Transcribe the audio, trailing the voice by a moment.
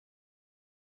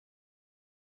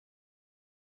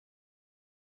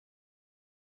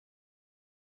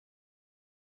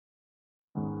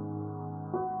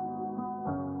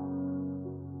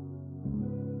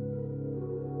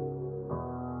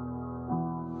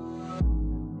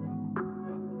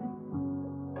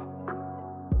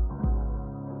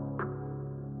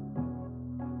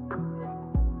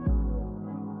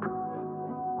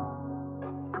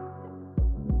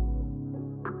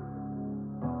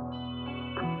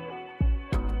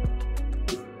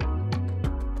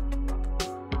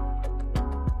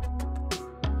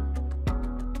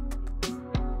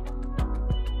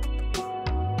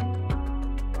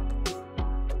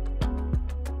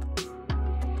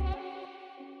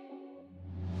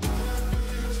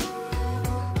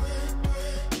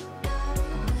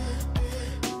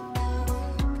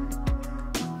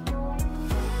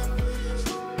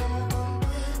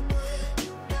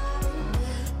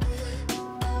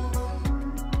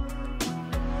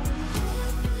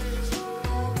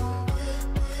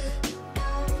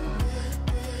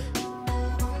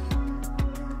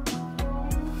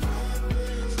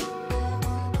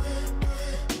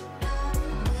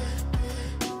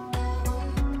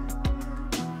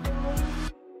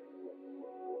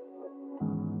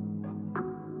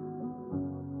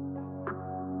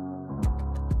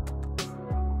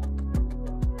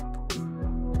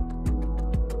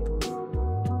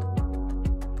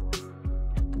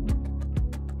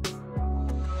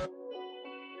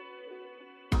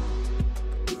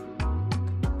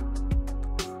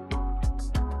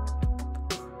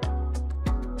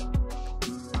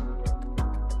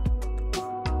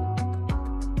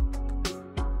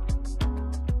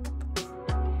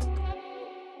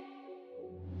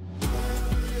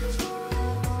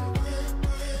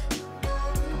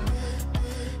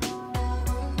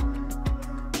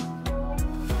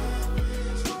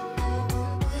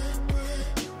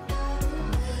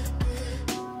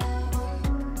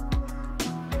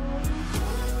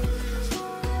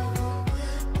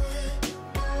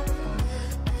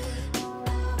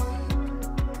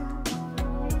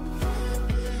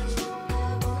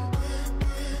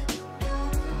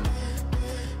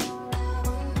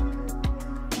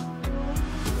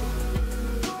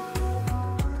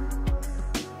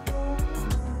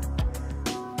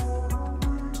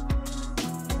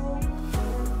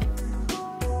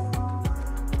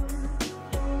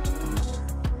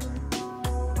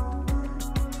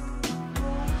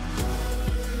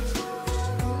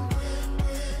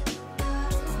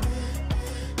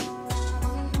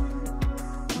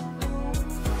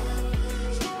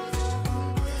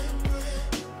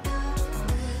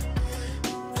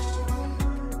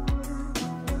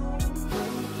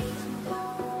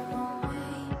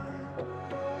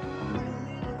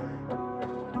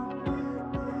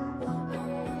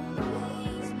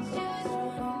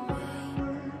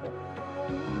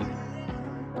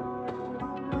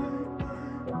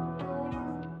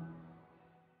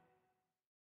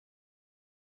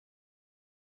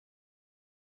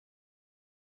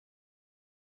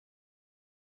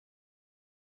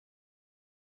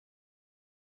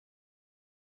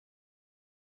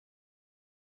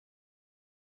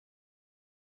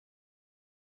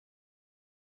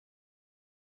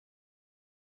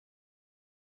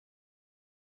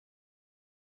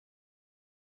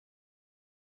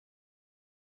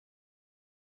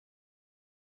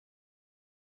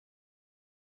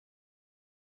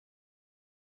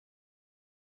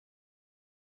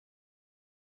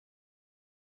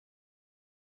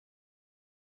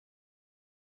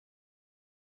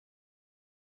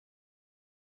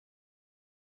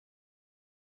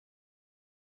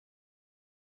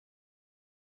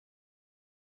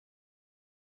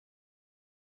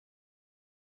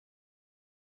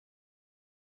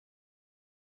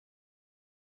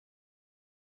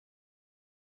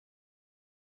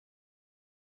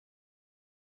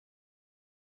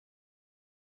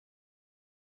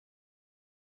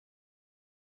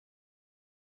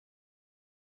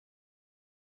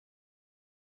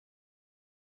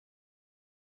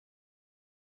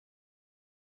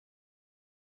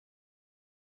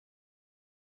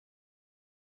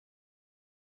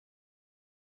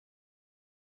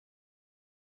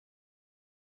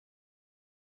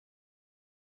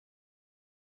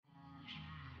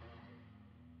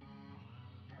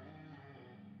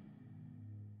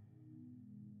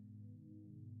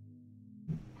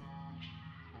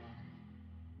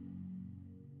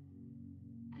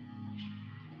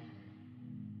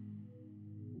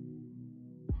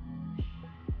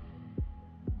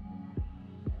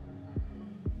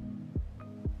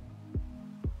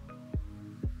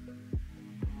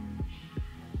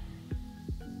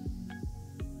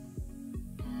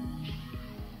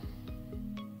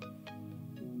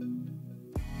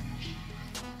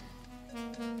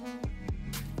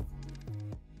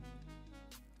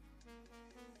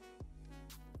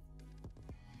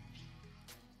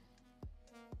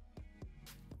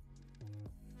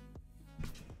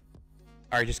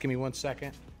All right, just give me 1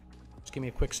 second. Just give me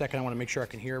a quick second. I want to make sure I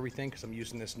can hear everything because I'm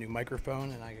using this new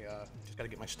microphone, and I just got to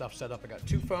get my stuff set up. I got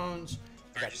 2 phones.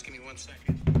 All right, just give me 1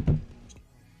 second. I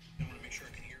want to make sure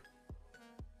I can hear.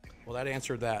 Well, that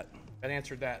answered that. That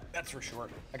answered that. That's for sure.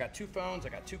 I got 2 phones. I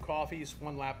got 2 coffees,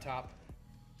 1 laptop.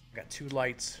 I got 2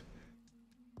 lights.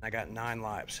 I got 9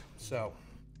 lives. So,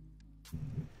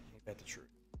 ain't that the truth?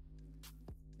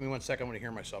 Give me 1 second. I want to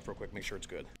hear myself real quick. Make sure it's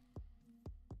good.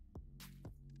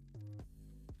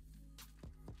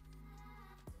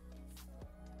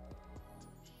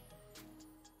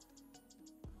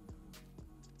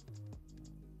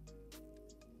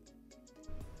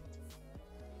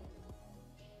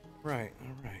 Right,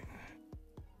 all right.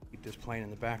 Keep this playing in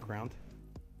the background.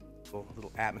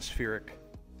 Little atmospheric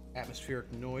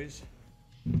noise.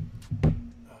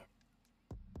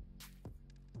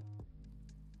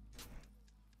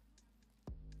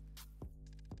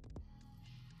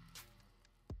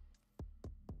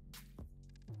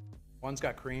 One's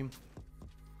got cream.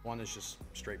 One is just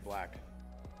straight black.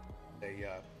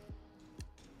 A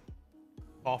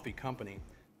coffee company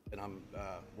that I'm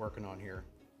working on here.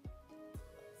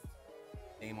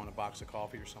 Name on a box of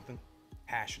coffee or something.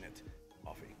 Passionate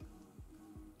coffee.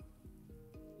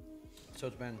 So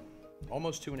it's been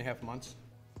almost 2.5 months.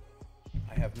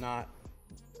 I have not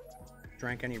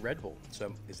drank any Red Bull.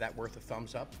 So is that worth a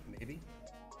thumbs up? Maybe.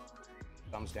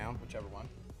 Thumbs down, whichever one.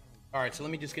 All right, so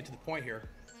let me just get to the point here,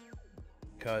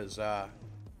 because I'm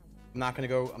not gonna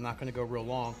go real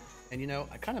long. And you know,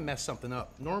 I kind of messed something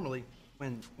up. Normally,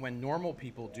 when normal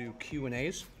people do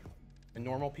Q&As, when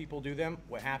normal people do them,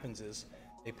 what happens is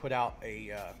they put out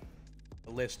a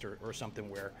list or something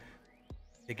where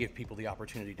they give people the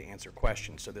opportunity to answer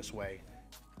questions. So this way,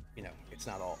 you know, it's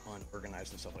not all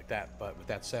unorganized and stuff like that. But with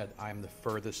that said, I'm the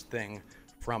furthest thing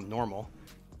from normal.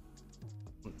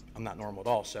 I'm not normal at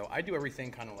all. So I do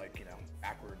everything kind of like, you know,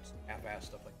 backwards, half-assed,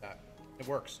 stuff like that. It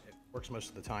works. It works most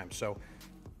of the time. So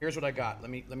here's what I got.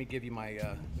 Let me give you my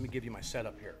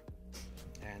setup here.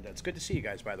 And it's good to see you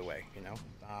guys, by the way. You know,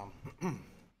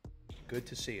 good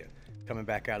to see you coming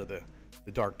back out of the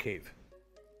dark cave.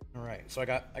 All right, so I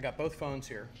got both phones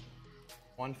here.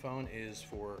 One phone is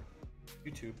for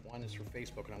YouTube, one is for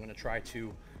Facebook, and I'm gonna try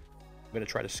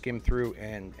to skim through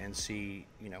and see,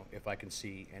 you know, if I can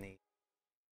see any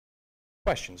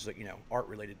questions that, you know, art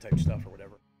related type stuff or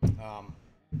whatever.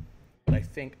 But I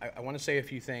think I want to say a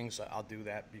few things. I'll do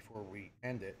that before we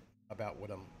end it about what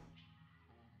I'm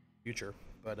future.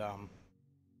 But I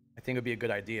think it'd be a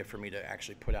good idea for me to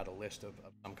actually put out a list of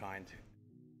some kind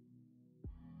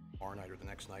tomorrow night or the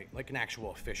next night, like an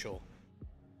actual official.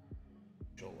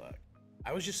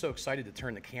 I was just so excited to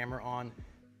turn the camera on,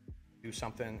 do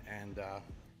something. And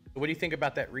what do you think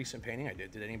about that recent painting I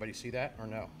did? Did anybody see that or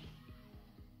no?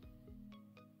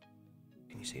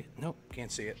 Can you see it? Nope,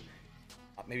 can't see it.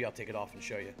 Maybe I'll take it off and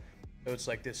show you. So it's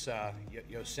like this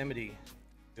Yosemite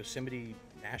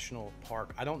National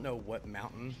Park. I don't know what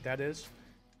mountain that is,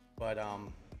 but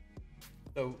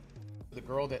so the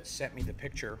girl that sent me the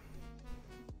picture,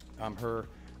 her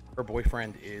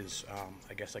boyfriend is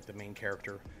I guess like the main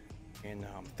character in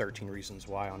 13 Reasons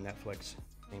Why on Netflix.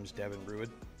 His name's Devin Ruid.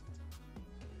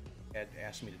 Ed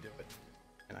asked me to do it,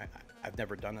 and I've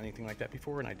never done anything like that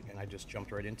before, and I just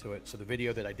jumped right into it. So the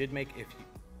video that I did make, if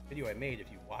you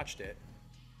watched it,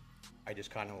 I just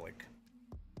kind of like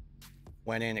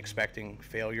went in expecting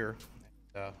failure.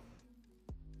 You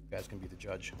guys can be the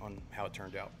judge on how it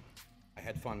turned out. I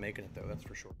had fun making it though, that's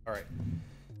for sure. All right,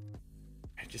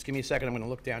 just give me a second. I'm going to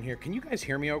look down here. Can you guys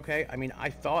hear me okay? I mean, I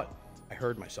thought I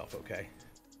heard myself okay.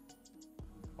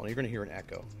 Well, you're going to hear an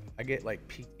echo. I get like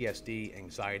PTSD,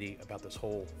 anxiety about this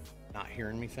whole not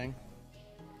hearing me thing.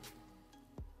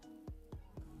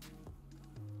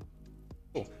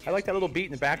 Cool. I like that little beat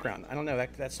in the background. I don't know,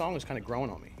 that song was kind of growing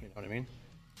on me. You know what I mean?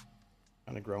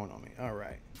 Kind of growing on me. All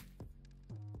right.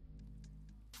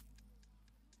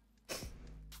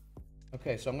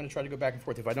 Okay, so I'm going to try to go back and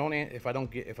forth. If I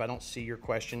don't see your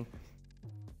question,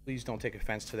 please don't take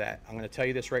offense to that. I'm going to tell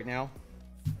you this right now.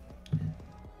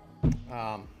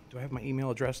 Do I have my email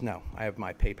address? No, I have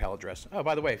my PayPal address. Oh,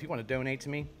 by the way, if you want to donate to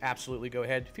me, absolutely go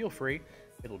ahead. Feel free.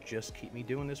 It'll just keep me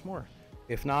doing this more.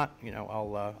 If not, you know,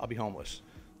 I'll be homeless.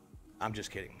 I'm just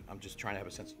kidding. I'm just trying to have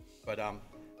a sense. But all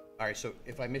right. So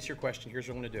if I miss your question, here's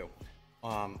what I'm going to do.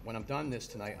 When I'm done this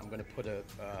tonight, I'm going to put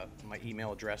my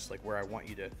email address, like where I want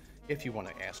you to, if you want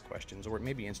to ask questions, or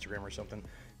maybe Instagram or something,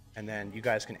 and then you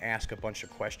guys can ask a bunch of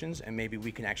questions, and maybe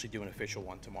we can actually do an official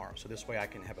one tomorrow. So this way, I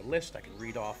can have a list. I can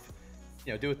read off,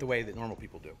 you know, do it the way that normal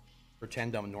people do.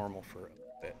 Pretend I'm normal for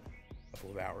a bit, a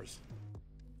couple of hours.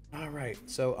 All right,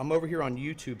 so I'm over here on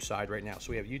YouTube side right now.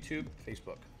 So we have YouTube,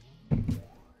 Facebook.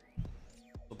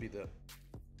 be the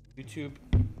YouTube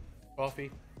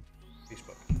coffee,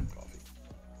 Facebook coffee.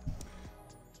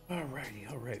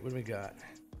 Alrighty, all right, what do we got?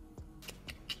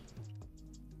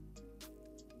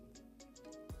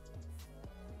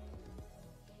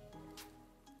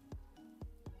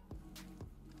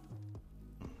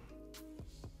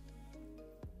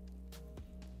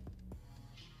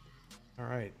 All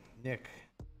right, Nick,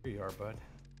 here you are, bud.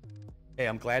 Hey,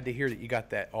 I'm glad to hear that you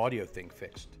got that audio thing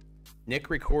fixed.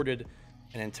 Nick recorded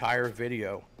an entire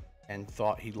video and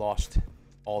thought he lost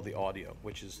all the audio,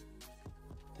 which is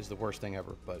the worst thing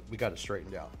ever, but we got it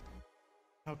straightened out.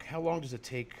 Okay, how long does it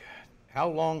take? How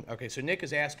long? Okay, so Nick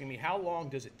is asking me, how long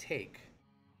does it take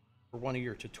for one of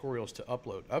your tutorials to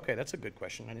upload? Okay, that's a good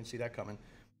question. I didn't see that coming.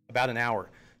 About an hour.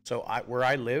 So where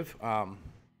I live,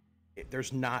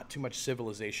 there's not too much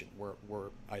civilization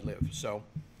where I live. So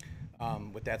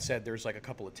with that said, there's like a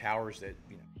couple of towers that,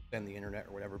 you know, send the internet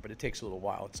or whatever, but it takes a little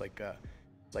while. It's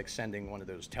like sending one of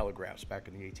those telegraphs back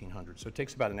in the 1800s. So it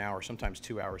takes about an hour, sometimes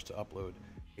 2 hours to upload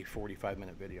a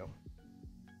 45-minute video.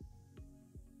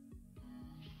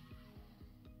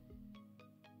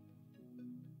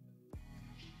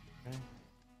 Okay.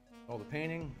 All the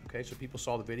painting. Okay, so people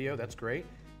saw the video. That's great.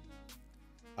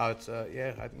 It's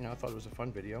yeah, I thought it was a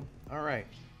fun video. All right.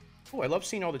 Oh, I love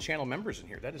seeing all the channel members in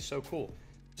here. That is so cool.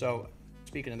 So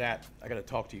speaking of that, I got to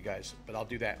talk to you guys, but I'll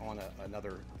do that on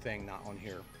another thing, not on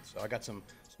here. So I got some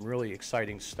really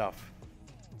exciting stuff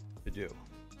to do.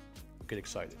 Get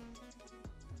excited.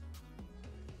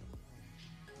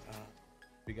 What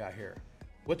we got here?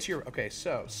 What's your, okay,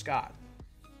 so Scott's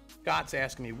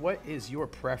asking me, what is your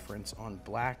preference on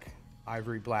black,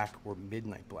 ivory black, or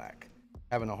midnight black?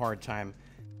 Having a hard time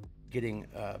getting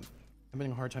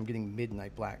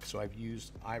midnight black, so I've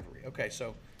used ivory. Okay,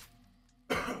 so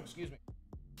excuse me.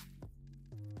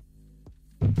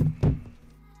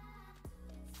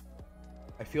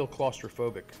 I feel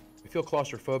claustrophobic. I feel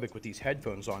claustrophobic with these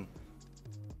headphones on.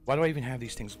 Why do I even have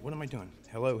these things? What am I doing?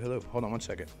 Hello, hello. Hold on one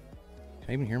second. Can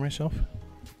I even hear myself?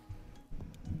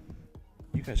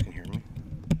 You guys can hear me.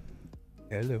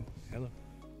 Hello, hello.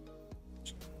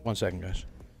 Just 1 second, guys.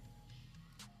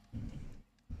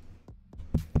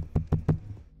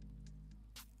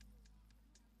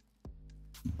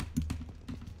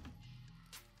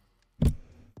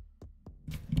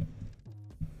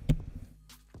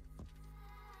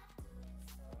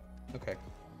 Okay.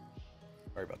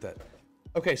 Sorry about that.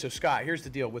 Okay, so Scott, here's the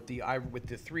deal with the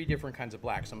three different kinds of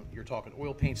blacks. You're talking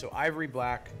oil paint, so ivory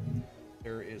black.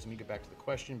 There is. Let me get back to the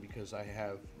question because I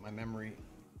have my memory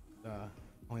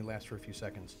only lasts for a few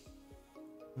seconds.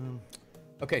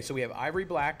 Okay, so we have ivory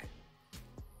black,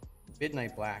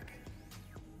 midnight black.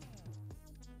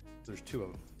 There's two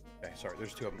of them. Okay, sorry,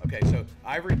 there's two of them. Okay, so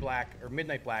ivory black or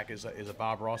midnight black is a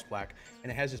Bob Ross black,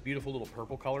 and it has this beautiful little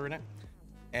purple color in it.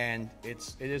 And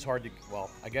it is hard to, well,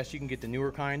 I guess you can get the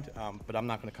newer kind, but I'm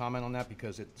not going to comment on that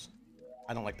because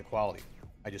I don't like the quality.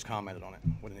 I just commented on it.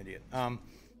 What an idiot.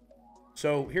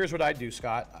 So here's what I do,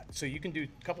 Scott. So you can do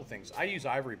a couple things. I use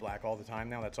ivory black all the time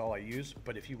now. That's all I use.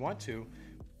 But if you want to,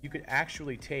 you could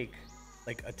actually take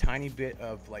like a tiny bit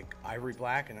of like ivory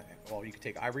black, and well, you could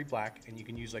take ivory black and you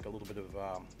can use like a little bit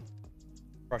of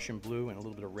Prussian blue and a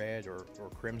little bit of red or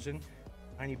crimson,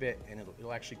 tiny bit, and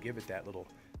it'll actually give it that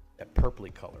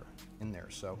purpley color in there.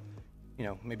 So, you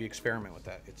know, maybe experiment with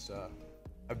that. It's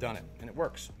I've done it and it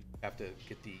works. You have to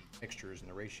get the mixtures and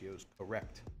the ratios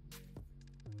correct.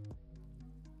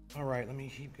 All right, let me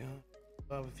keep going.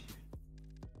 Love you.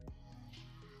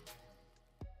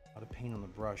 A lot of paint on the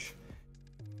brush.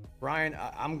 Brian,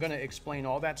 I'm gonna explain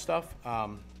all that stuff.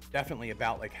 Definitely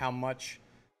about like how much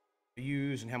I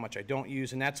use and how much I don't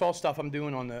use, and that's all stuff I'm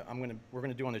doing on the we're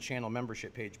gonna do on the channel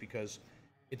membership page because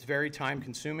it's very time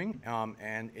consuming,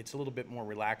 and it's a little bit more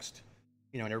relaxed,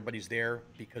 you know, and everybody's there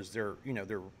because they're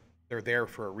there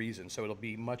for a reason. So it'll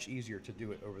be much easier to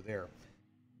do it over there.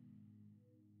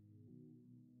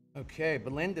 Okay,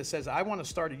 Belinda says, I want to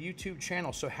start a YouTube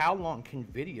channel. So how long can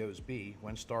videos be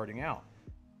when starting out?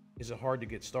 Is it hard to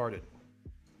get started?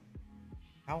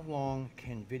 How long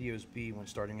can videos be when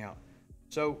starting out?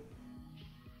 So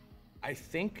I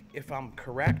think if I'm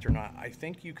correct or not, I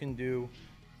think you can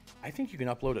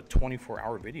upload a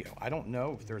 24-hour video. I don't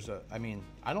know if there's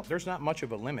there's not much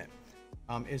of a limit.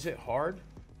 Is it hard?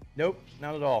 Nope,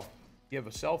 not at all. You have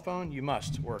a cell phone, you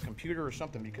must, or a computer or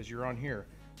something because you're on here.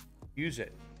 Use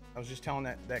it. I was just telling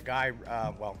that guy,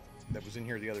 that was in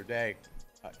here the other day,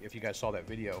 if you guys saw that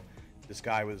video, this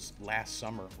guy last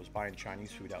summer was buying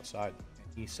Chinese food outside.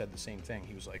 And he said the same thing.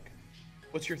 He was like,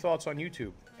 what's your thoughts on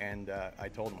YouTube? And I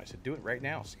told him, I said, do it right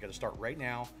now. So you got to start right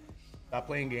now. Stop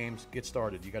playing games, get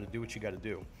started. You got to do what you got to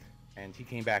do. and he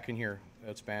came back in here.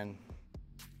 It's been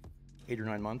 8 or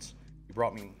 9 months. He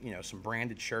brought me, you know, some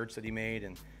branded shirts that he made,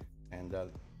 and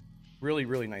really,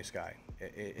 really nice guy.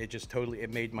 It just totally,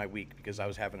 it made my week because I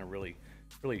was having a really,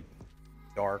 really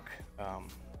dark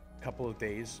couple of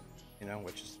days, you know,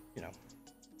 which is, you know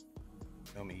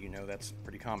me, you know that's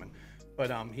pretty common.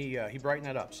 But he brightened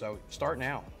that up. So start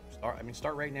now.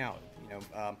 Start right now. You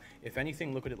know, if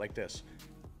anything, look at it like this.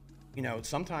 You know,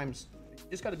 sometimes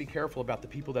you just got to be careful about the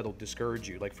people that'll discourage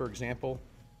you. Like, for example,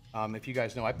 if you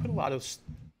guys know, I put a lot of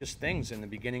just things in the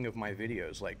beginning of my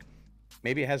videos. Like,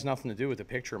 maybe it has nothing to do with the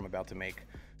picture I'm about to make,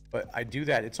 but I do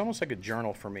that. It's almost like a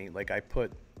journal for me. Like, I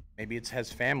put, maybe it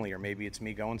has family, or maybe it's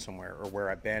me going somewhere, or where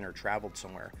I've been or traveled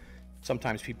somewhere.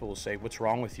 Sometimes people will say, "What's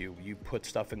wrong with you? You put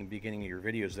stuff in the beginning of your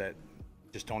videos that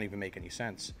just don't even make any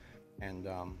sense," and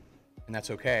that's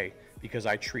okay, because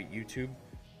I treat YouTube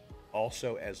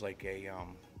also as like a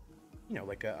you know,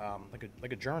 like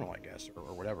a journal, I guess,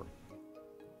 or whatever.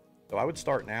 So I would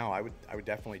start now. I would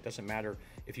definitely. It doesn't matter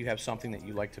if you have something that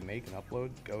you like to make and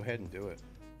upload. Go ahead and do it.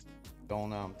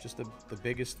 Don't just the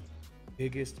biggest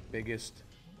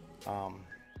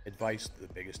advice. The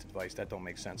biggest advice that don't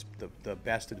make sense. The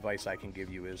best advice I can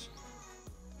give you is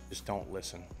just don't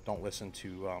listen. Don't listen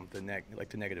to the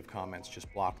negative comments.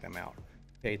 Just block them out.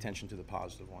 Pay attention to the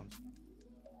positive ones.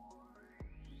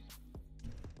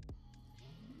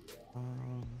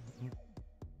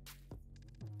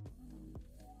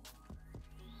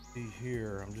 See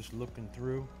here, I'm just looking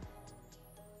through.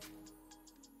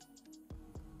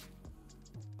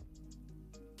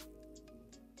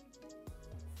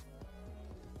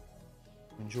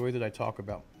 Enjoy that I talk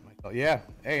about myself. Yeah,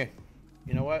 hey,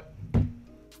 you know what?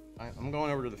 I'm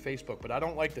going over to the Facebook, but I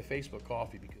don't like the Facebook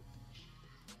coffee because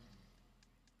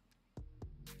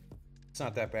it's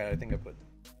not that bad. I think I put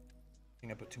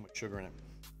too much sugar in it.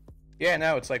 Yeah,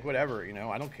 no, it's like whatever, you know,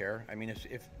 I don't care. I mean,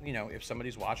 if you know, if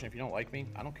somebody's watching, if you don't like me,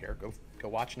 I don't care. Go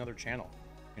watch another channel,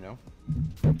 you know?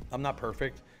 I'm not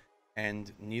perfect,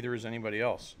 and neither is anybody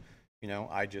else. You know,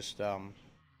 I just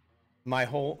my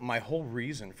whole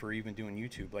reason for even doing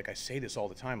YouTube, like I say this all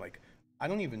the time, like I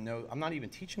don't even know, I'm not even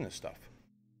teaching this stuff.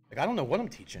 Like I don't know what I'm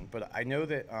teaching, but I know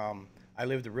that I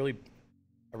lived a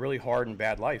really hard and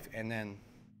bad life, and then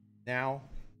now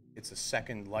it's a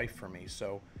second life for me.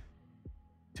 So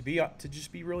to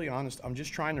just be really honest, I'm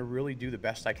just trying to really do the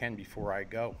best I can before I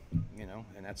go, you know,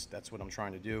 and that's what I'm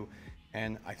trying to do.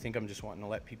 And I think I'm just wanting to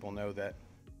let people know that,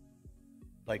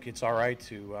 like, it's all right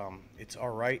to it's all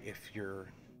right if you're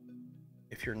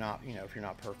not, you know, if you're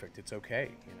not perfect. It's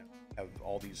okay, you know, have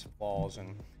all these flaws,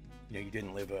 and you know, you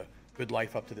didn't live a good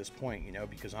life up to this point, you know,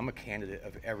 because I'm a candidate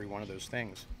of every one of those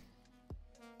things.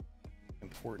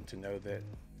 Important to know that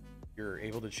you're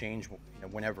able to change, you know,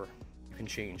 whenever you can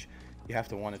change. You have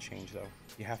to want to change, though.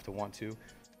 You have to want to. You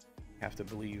have to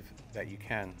believe that you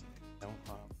can. You know,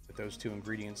 with those two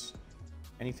ingredients,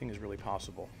 anything is really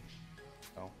possible.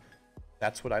 So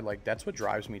that's what I like. That's what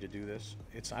drives me to do this.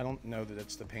 I don't know that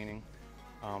it's the painting.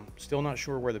 Still not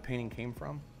sure where the painting came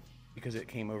from, because it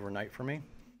came overnight for me.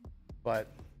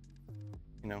 But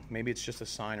you know, maybe it's just a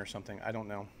sign or something. I don't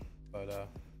know. But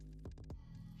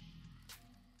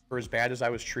for as bad as I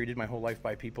was treated my whole life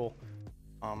by people,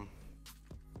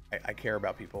 I care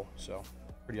about people, so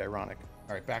pretty ironic.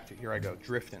 All right, back to, here I go,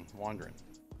 drifting, wandering.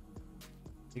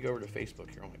 You go over to Facebook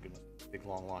here. Oh my goodness, big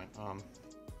long line.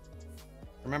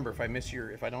 Remember, if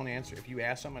I don't answer, if you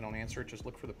ask something, I don't answer it, just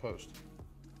look for the post.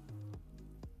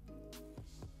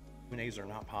 Q&As are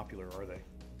not popular, are they?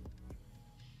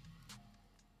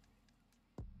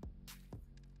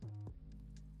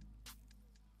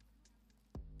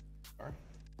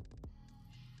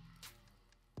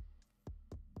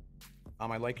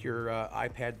 I like your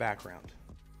iPad background.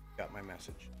 Got my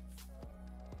message.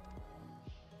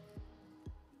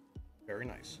 Very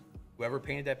nice. Whoever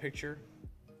painted that picture,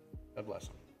 God bless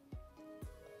him.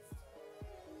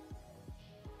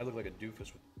 I look like a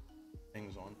doofus with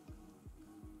things on.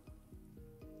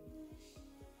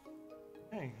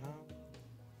 Hey,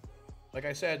 like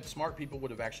I said, smart people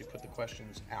would have actually put the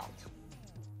questions out.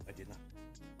 I did not.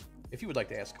 If you would like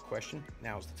to ask a question,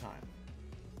 now's the time.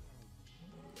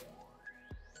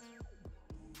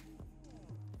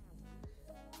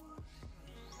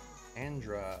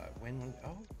 Andra,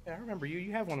 oh, yeah, I remember you.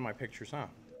 You have one of my pictures, huh?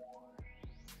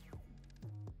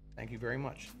 Thank you very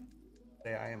much.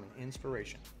 Say I am an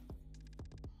inspiration.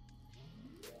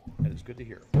 That is good to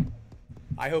hear.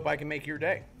 I hope I can make your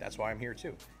day. That's why I'm here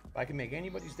too. If I can make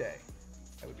anybody's day,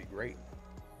 that would be great.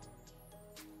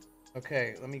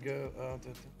 Okay, let me go.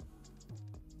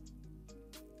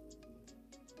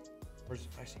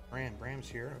 I see Bram. Bram's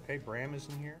here. Okay, Bram is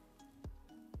in here.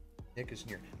 Nick is in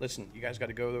here. Listen, you guys got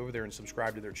to go over there and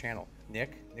subscribe to their channel.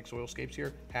 Nick's Oilscapes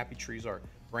here. Happy Trees Art.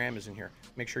 Bram is in here.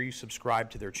 Make sure you subscribe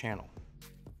to their channel.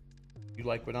 You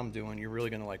like what I'm doing, you're really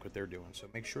going to like what they're doing. So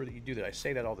make sure that you do that. I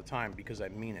say that all the time because I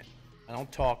mean it. I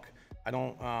don't talk. I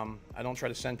don't try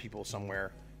to send people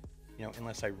somewhere, you know,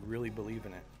 unless I really believe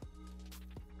in it.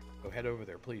 So head over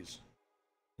there, please.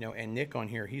 You know, and Nick on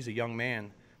here, he's a young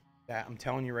man that I'm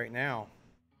telling you right now.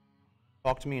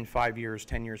 Talk to me in 5 years,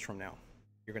 10 years from now.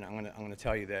 I'm gonna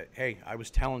tell you that, hey, I was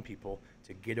telling people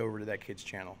to get over to that kid's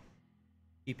channel.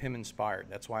 Keep him inspired.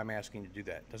 That's why I'm asking you to do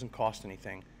that. It doesn't cost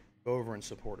anything. Go over and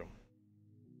support him.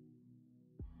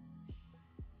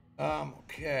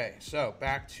 Okay, so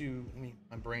back to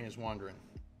my brain is wandering.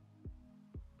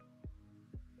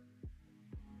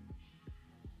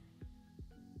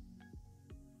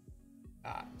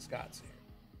 Scott's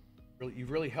here. You've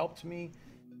really helped me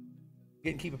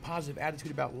keep a positive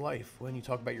attitude about life when you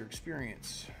talk about your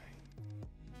experience.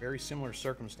 Very similar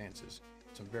circumstances,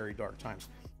 some very dark times,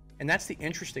 and that's the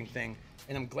interesting thing.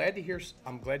 And I'm glad to hear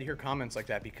comments like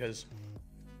that because,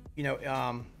 you know,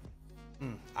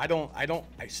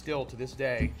 I still to this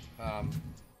day, I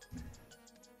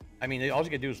mean, all you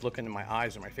gotta do is look into my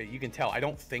eyes or my face. You can tell I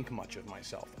don't think much of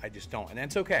myself. I just don't, and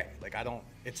that's okay. Like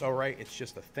it's all right. It's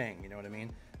just a thing. You know what I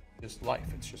mean? Just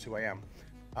life. It's just who I am.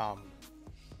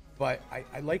 But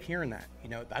I like hearing that. You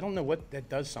know, I don't know what that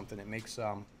does. Something it makes.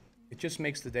 It just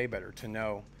makes the day better to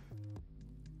know.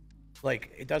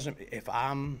 Like it doesn't. If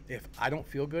I don't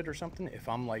feel good or something. If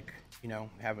I'm like, you know,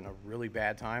 having a really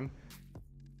bad time.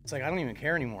 It's like I don't even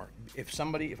care anymore.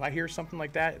 If I hear something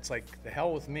like that, it's like the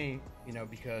hell with me, you know,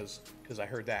 because I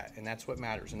heard that, and that's what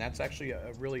matters. And that's actually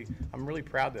I'm really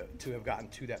proud to have gotten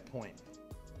to that point.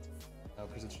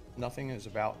 Because nothing is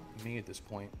about me at this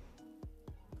point.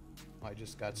 I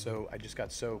just got so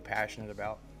passionate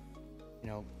about, you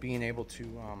know, being able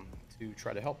to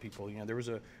try to help people. You know, there was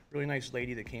a really nice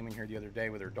lady that came in here the other day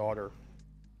with her daughter,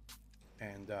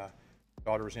 and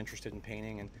daughter was interested in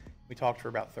painting, and we talked for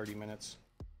about 30 minutes.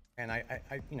 And I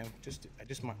you know,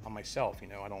 on myself, you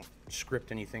know, I don't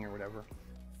script anything or whatever.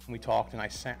 And we talked, and I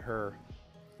sent her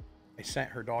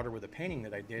daughter with a painting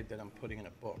that I did that I'm putting in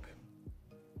a book.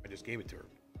 I just gave it to her,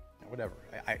 you know, whatever.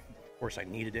 Of course, I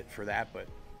needed it for that, but it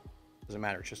doesn't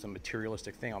matter. It's just a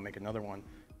materialistic thing. I'll make another one.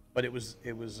 But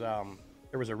there was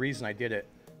a reason I did it,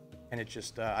 and it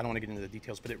just I don't want to get into the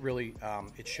details, but it really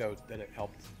it showed that it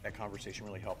helped. That conversation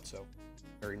really helped. So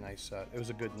very nice. It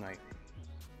was a good night.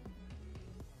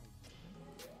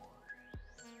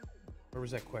 Where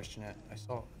was that question at? I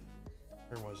saw.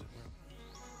 Where was it?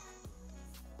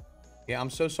 Yeah, I'm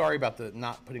so sorry about the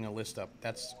not putting a list up.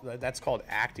 That's called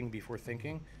acting before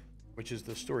thinking, which is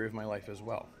the story of my life as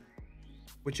well.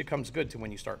 Which it comes good to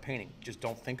when you start painting. Just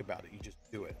don't think about it. You just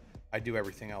do it. I do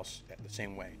everything else the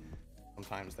same way.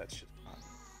 Sometimes that's just not.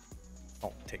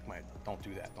 Don't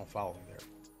do that. Don't follow me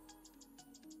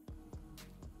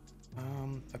there.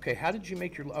 Okay, how did you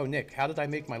make your? Oh, Nick, how did I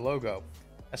make my logo?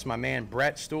 That's my man,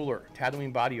 Brett Stuhler,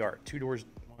 Tattooing Body Art. Two doors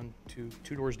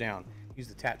down. He's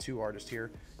the tattoo artist here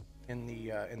in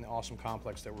the awesome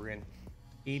complex that we're in.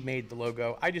 He made the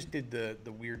logo. I just did the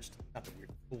weird, not the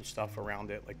weird, cool stuff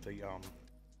around it, like the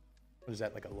what is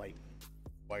that, like a light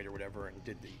white or whatever, and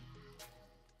did the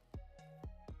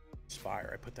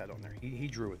spire. I put that on there. He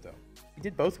drew it though. He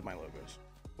did both of my logos,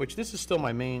 which this is still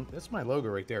my main. That's my logo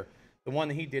right there. The one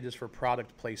that he did is for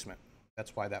product placement.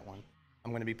 That's why that one. I'm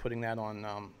going to be putting that on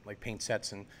like paint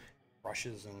sets and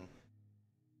brushes and,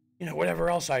 you know,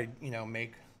 whatever else I, you know,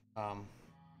 make.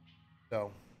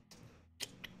 So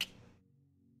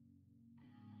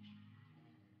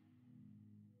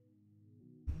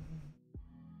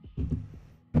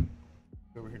go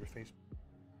over here to Facebook.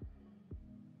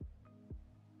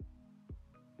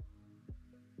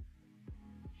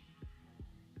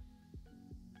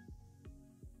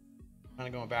 Kind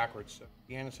of going backwards. So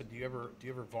Deanna said, do you ever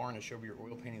varnish over your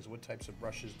oil paintings? What types of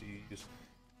brushes do you use?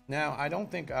 Now, I don't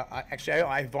think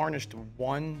I varnished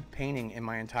one painting in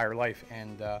my entire life,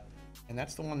 and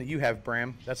that's the one that you have,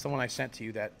 Bram. That's the one I sent to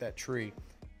you, that tree.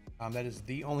 That is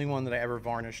the only one that I ever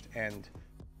varnished, and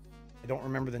I don't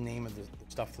remember the name of the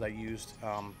stuff that I used.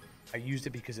 I used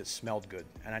it because it smelled good,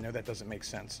 and I know that doesn't make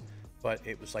sense, but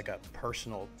it was like a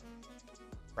personal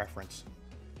preference.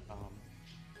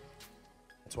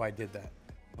 That's why I did that.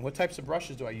 And what types of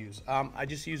brushes do I use? I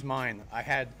just use mine. I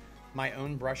had my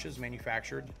own brushes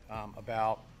manufactured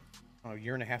about a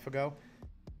year and a half ago.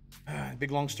 Big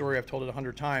long story. I've told it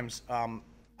 100 times.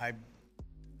 I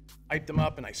hyped them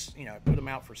up and I put them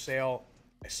out for sale.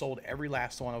 I sold every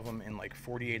last one of them in like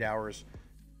 48 hours.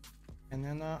 And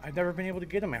then I've never been able to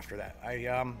get them after that.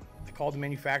 I called the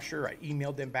manufacturer. I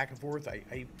emailed them back and forth.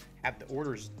 I have the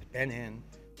orders been in.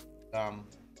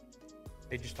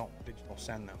 They just don't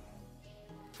send them.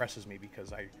 It presses me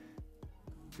because I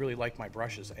really like my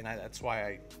brushes, and that's why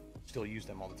I still use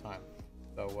them all the time.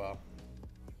 So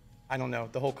I don't know.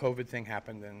 The whole COVID thing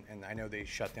happened, and I know they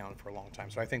shut down for a long time.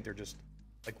 So I think they're just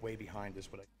like way behind, is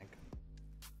what I think.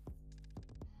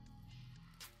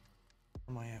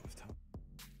 Where am I at with time?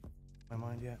 My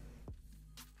mind yet?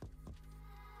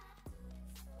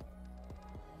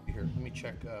 Here, let me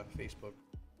check Facebook.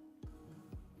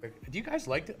 Do you guys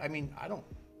like it? I mean, I don't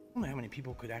know how many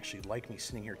people could actually like me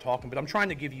sitting here talking, but I'm trying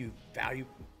to give you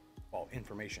well,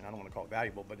 information. I don't want to call it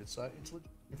valuable, but it's legit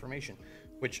information,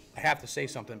 which I have to say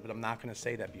something, but I'm not going to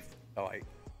say that before I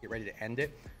get ready to end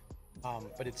it.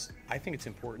 But I think it's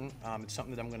important. It's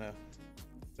something that I'm going to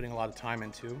putting a lot of time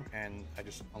into, and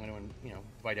I'm going to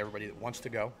invite everybody that wants to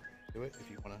go do it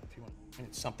if you want to. And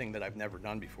it's something that I've never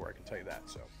done before. I can tell you that.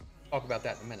 So talk about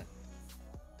that in a minute.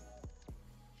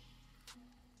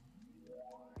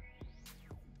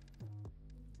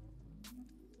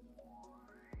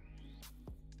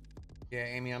 Yeah,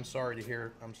 Amy, I'm sorry to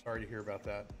hear about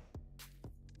that.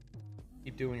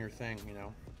 Keep doing your thing, you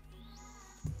know.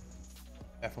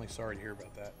 Definitely sorry to hear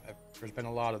about that. There's been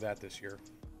a lot of that this year.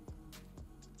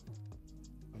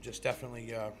 I'm just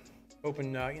definitely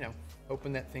hoping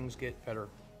that things get better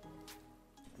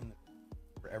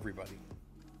for everybody.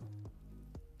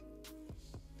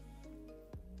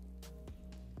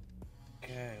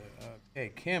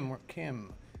 Okay,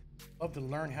 Kim, love to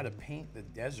learn how to paint the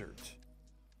desert.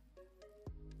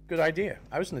 Good idea.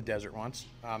 I was in the desert once.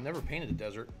 Never painted a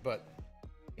desert, but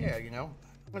yeah, I'm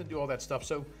gonna do all that stuff.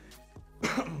 So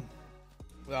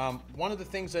one of the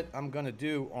things that I'm gonna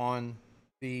do on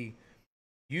the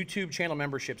YouTube channel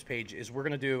memberships page is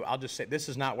I'll just say, this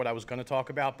is not what I was gonna talk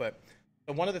about, but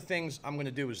one of the things I'm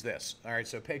gonna do is this. All right,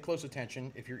 so pay close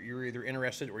attention if you're either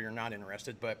interested or you're not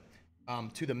interested, but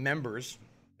to the members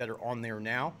that are on there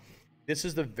now, this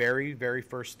is the very, very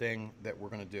first thing that we're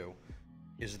gonna do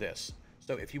is this.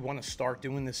 So if you want to start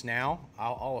doing this now,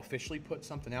 I'll officially put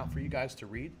something out for you guys to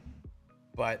read.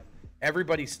 But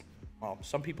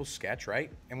some people sketch,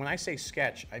 right? And when I say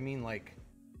sketch, I mean like,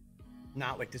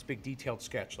 not like this big detailed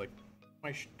sketch. Like,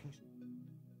 can you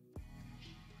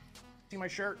see my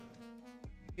shirt?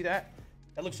 See that?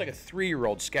 That looks like a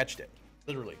 3-year-old sketched it.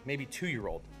 Literally, maybe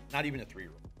 2-year-old, not even a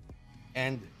 3-year-old.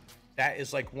 And that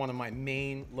is like one of my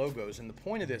main logos. And the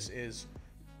point of this is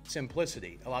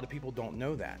simplicity. A lot of people don't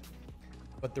know that.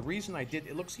 But the reason I did,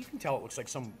 you can tell it looks like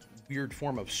some weird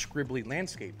form of scribbly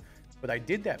landscape. But I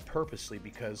did that purposely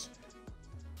because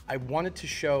I wanted to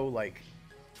show like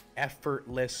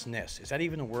effortlessness. Is that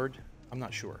even a word? I'm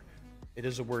not sure. It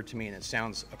is a word to me, and it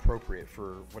sounds appropriate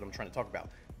for what I'm trying to talk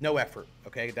about. No effort,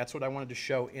 okay? That's what I wanted to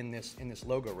show in this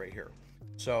logo right here.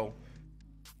 So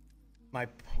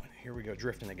here we go,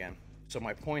 drifting again. So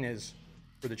my point is,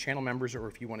 for the channel members, or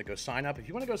if you want to go sign up. If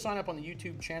you want to go sign up on the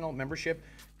YouTube channel membership,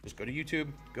 just go to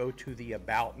YouTube, go to the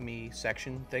About Me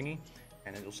section thingy,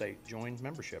 and it'll say Join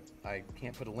Membership. I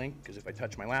can't put a link because if I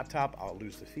touch my laptop, I'll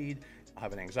lose the feed, I'll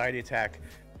have an anxiety attack,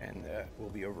 and we'll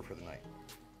be over for the night.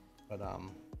 But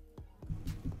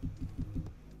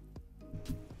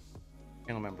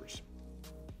channel members,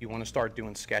 you want to start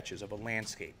doing sketches of a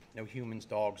landscape. No humans,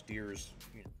 dogs, deers,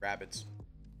 rabbits,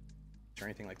 or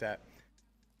anything like that.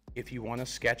 If you want to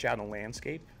sketch out a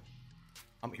landscape,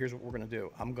 here's what we're going to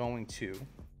do. I'm going to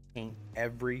paint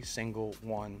every single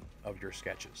one of your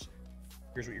sketches.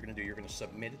 Here's what you're going to do. You're going to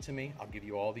submit it to me. I'll give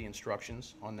you all the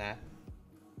instructions on that.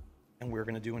 And we're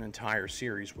going to do an entire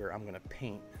series where I'm going to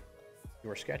paint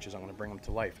your sketches. I'm going to bring them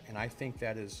to life. And I think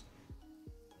that is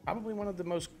probably one of the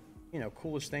most,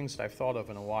 coolest things that I've thought of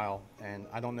in a while. And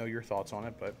I don't know your thoughts on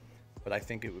it, but I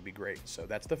think it would be great. So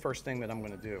that's the first thing that I'm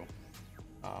going to do.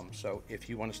 So if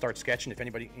you want to start sketching, if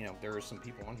anybody, there are some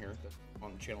people on here that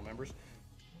on channel members,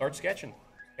 start sketching,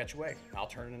 sketch away. I'll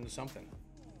turn it into something.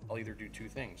 I'll either do two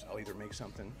things. I'll either make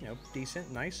something,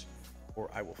 decent, nice,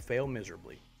 or I will fail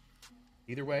miserably.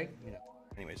 Either way,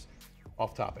 anyways,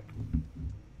 off topic.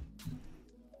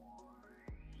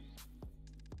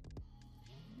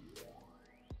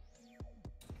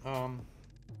 I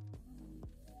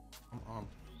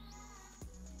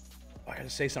gotta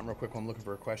say something real quick while I'm looking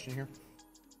for a question here.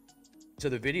 So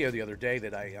the video the other day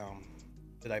that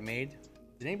I made,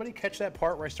 did anybody catch that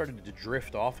part where I started to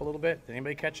drift off a little bit? Did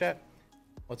anybody catch that?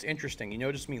 Well, it's interesting. You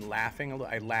noticed me laughing a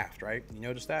little. I laughed, right? You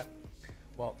noticed that?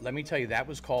 Well, let me tell you, that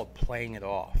was called playing it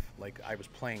off. Like I was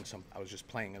just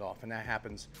playing it off, and that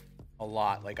happens a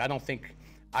lot. Like I don't think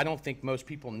I don't think most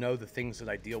people know the things that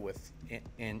I deal with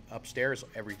in upstairs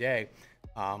every day,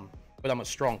 but I'm a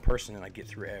strong person and I get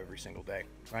through every single day,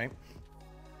 right?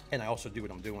 And I also do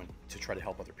what I'm doing to try to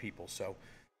help other people. So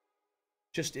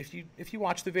just if you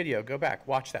watch the video, go back,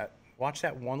 watch that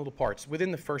one little part. It's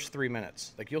within the first 3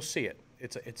 minutes. Like, you'll see it.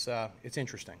 It's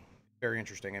interesting, very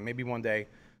interesting, and maybe one day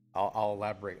I'll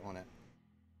elaborate on it.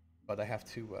 But I have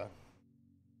to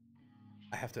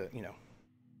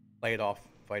lay it off,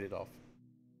 fight it off.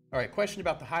 All right, question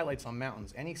about the highlights on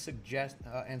mountains. Any suggestions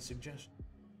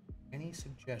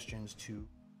to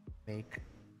make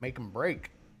them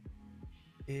break?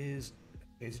 Is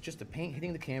it just the paint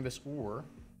hitting the canvas or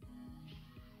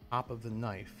top of the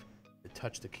knife to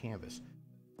touch the canvas?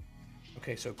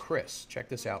 Okay, so Chris, check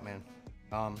this out, man.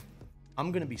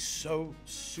 I'm gonna be so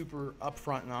super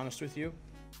upfront and honest with you.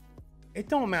 It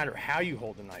don't matter how you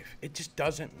hold the knife. It just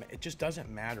doesn't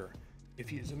matter.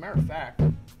 As a matter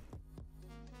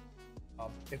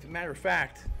of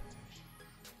fact,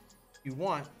 you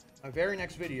want my very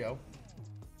next video,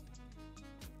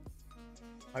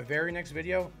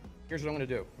 here's what I'm gonna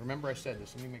do. Remember I said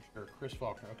this, let me make sure. Chris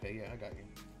Faulkner, okay, yeah, I got you.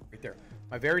 Right there.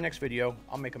 My very next video,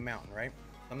 I'll make a mountain, right?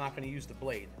 I'm not gonna use the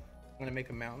blade. I'm gonna make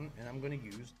a mountain, and I'm gonna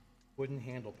use wooden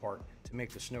handle part to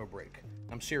make the snow break.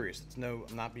 I'm serious. I'm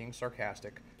not being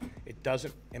sarcastic. It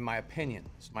doesn't, in my opinion,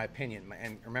 it's my opinion,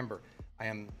 and remember, I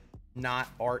am not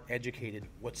art educated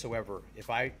whatsoever. If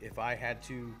I had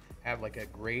to have like a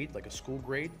grade, like a school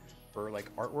grade for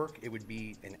like artwork, it would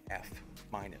be an F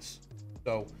minus.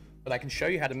 So, but I can show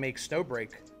you how to make snow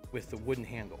break with the wooden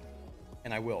handle,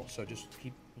 and I will. So just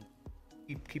keep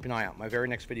an eye out. My very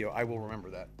next video, I will remember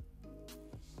that.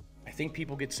 I think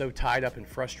people get so tied up and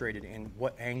frustrated in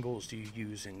what angles do you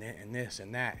use and this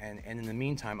and that, and in the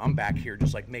meantime, I'm back here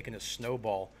just like making a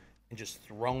snowball and just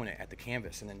throwing it at the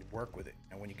canvas and then work with it.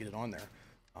 And when you get it on there,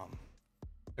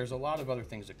 there's a lot of other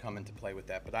things that come into play with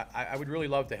that. But I would really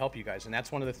love to help you guys, and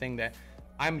that's one of the things that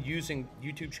I'm using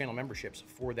YouTube channel memberships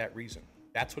for that reason.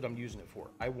 That's what I'm using it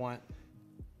for. I want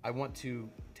to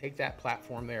take that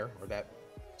platform there, or that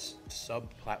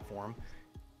sub platform,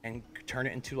 and turn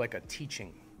it into like a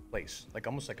teaching place, like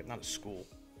almost like not a school.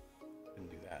 I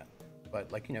couldn't do that,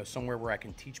 but like, somewhere where I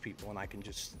can teach people, and I can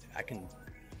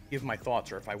give my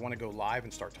thoughts, or if I want to go live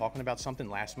and start talking about something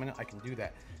last minute, I can do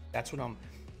that. That's what I'm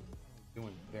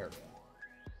doing there.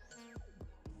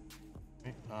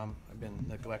 Okay, I've been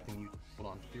neglecting you.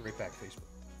 Hold on, be right back, Facebook.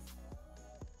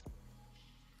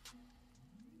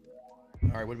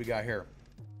 All right, what do we got here?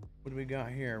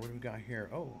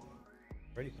 Oh,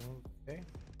 ready? Okay.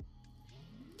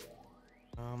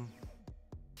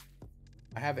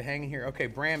 I have it hanging here. Okay,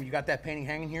 Bram, you got that painting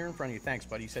hanging here in front of you. Thanks,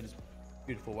 buddy. You said it's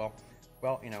beautiful. Well,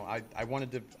 I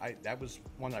wanted to. That was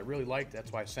one that I really liked.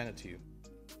 That's why I sent it to you.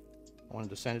 I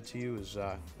wanted to send it to you,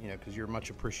 because you're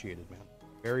much appreciated, man.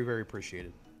 Very, very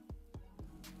appreciated.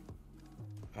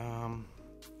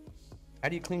 How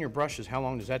do you clean your brushes? How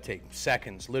long does that take?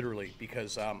 Seconds, literally,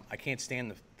 because I can't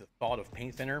stand the thought of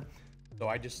paint thinner. So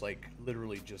I just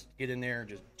literally just get in there,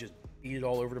 just beat it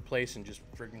all over the place, and just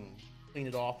friggin' clean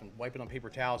it off and wipe it on paper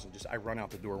towels, and I run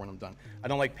out the door when I'm done. I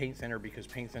don't like paint thinner because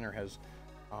paint thinner has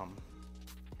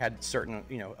had certain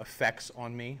effects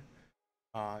on me,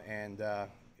 and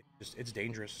it's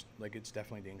dangerous. Like, it's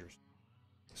definitely dangerous.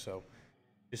 So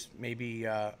just maybe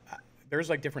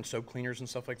there's like different soap cleaners and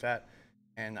stuff like that.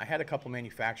 And I had a couple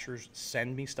manufacturers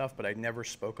send me stuff, but I never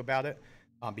spoke about it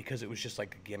because it was just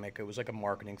like a gimmick. It was like a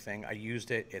marketing thing. I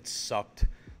used it. It sucked.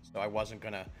 So I wasn't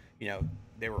going to,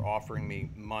 they were offering me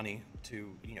money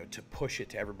to push it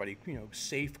to everybody,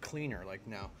 safe cleaner. Like,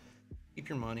 no, keep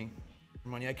your money.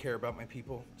 I care about my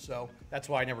people. So that's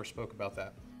why I never spoke about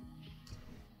that.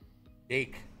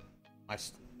 Jake,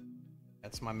 that's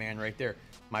my man right there.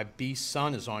 My beast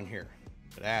son is on here.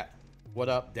 Look at that. What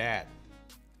up, Dad?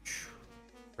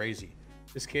 Crazy.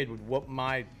 This kid would whoop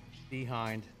my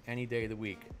behind any day of the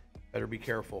week. Better be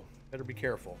careful. Better be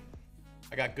careful.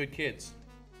 I got good kids.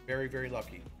 Very, very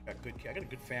lucky. I got a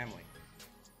good family.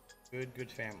 Good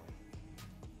family.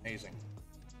 Amazing.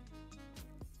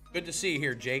 Good to see you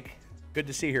here, Jake. Good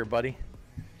to see you here, buddy.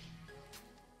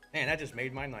 Man, that just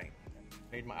made my night.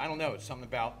 I don't know. It's something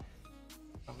about.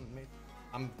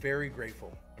 I'm very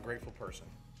grateful. A grateful person.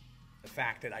 The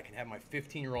fact that I can have my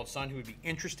 15-year-old son who would be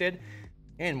interested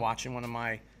in watching one of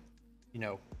my,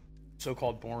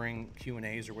 so-called boring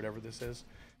Q&As or whatever this is.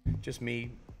 Just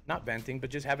me, not venting, but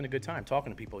just having a good time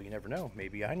talking to people. You never know.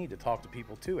 Maybe I need to talk to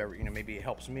people too. Maybe it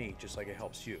helps me just like it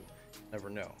helps you. Never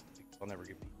know. I'll never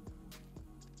get.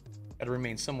 Got to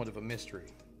remain somewhat of a mystery.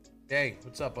 Hey,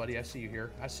 what's up, buddy? I see you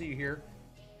here.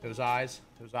 Those eyes,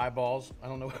 those eyeballs. I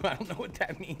don't know what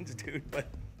that means, dude, but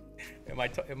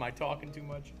Am I talking too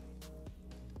much?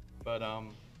 But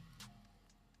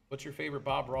what's your favorite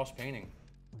Bob Ross painting?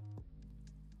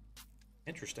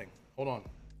 Interesting. Hold on.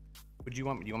 Would you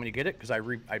want me? Do you want me to get it? Because I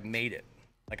made it.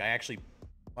 Like I actually,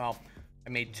 well, I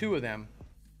made 2 of them.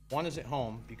 One is at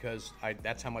home because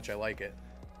that's how much I like it,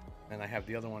 and I have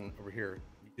the other one over here.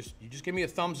 You just give me a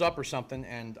thumbs up or something,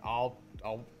 and I'll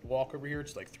walk over here.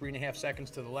 It's like 3.5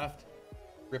 seconds to the left.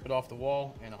 Rip it off the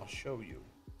wall, and I'll show you.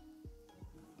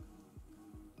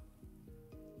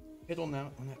 Hit on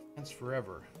that fence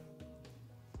forever.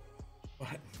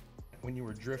 But when you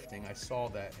were drifting, I saw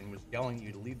that and was yelling at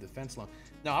you to leave the fence alone.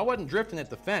 No, I wasn't drifting at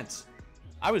the fence.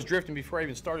 I was drifting before I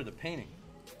even started the painting.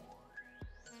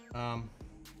 Hold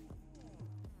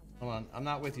on, I'm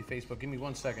not with you, Facebook. Give me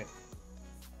 1 second.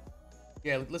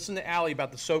 Yeah, listen to Allie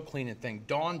about the soap cleaning thing.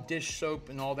 Dawn dish soap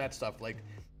and all that stuff. Like,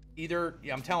 either,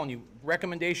 yeah, I'm telling you,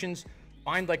 recommendations,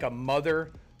 find like a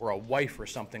mother or a wife or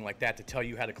something like that to tell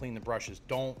you how to clean the brushes.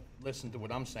 Don't listen to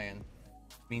what I'm saying.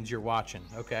 It means you're watching.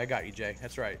 Okay, I got you, Jay.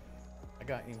 That's right. I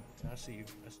got you. I see you,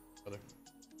 brother.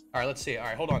 All right, let's see. All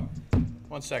right, hold on.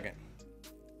 1 second.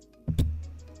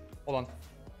 Hold on.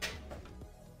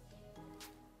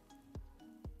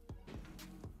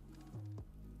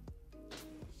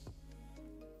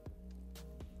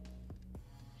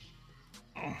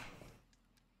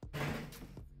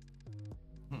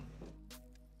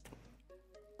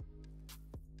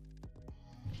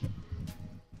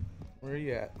 Where are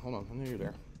you at? Hold on, I know you're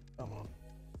there. Come on.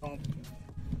 Don't.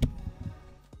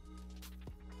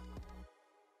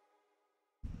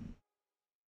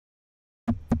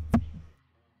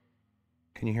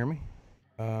 Can you hear me?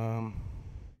 Rode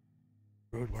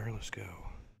wireless go.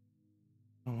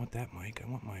 I don't want that mic. I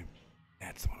want my.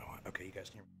 That's the one I want. Okay, you guys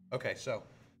can hear me. Okay, so.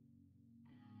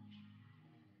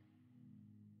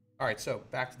 All right, so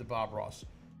back to the Bob Ross.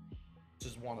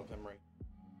 This is one of them right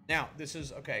now. This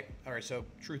is okay. All right, so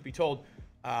truth be told,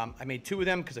 I made 2 of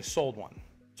them because I sold one.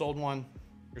 Sold one.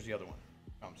 Here's the other one.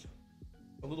 Comes.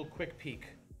 A little quick peek.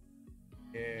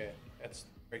 Yeah, that's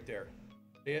right there.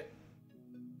 See it?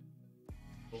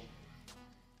 Little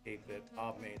cake that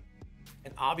Bob made.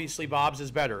 And obviously Bob's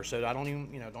is better, so I don't even,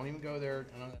 don't even go there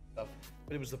and all that stuff.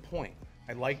 But it was the point.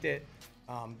 I liked it.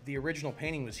 The original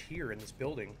painting was here in this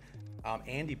building.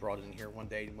 Andy brought it in here one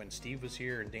day when Steve was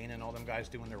here and Dana and all them guys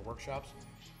doing their workshops.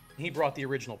 He brought the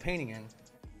original painting in.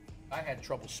 I had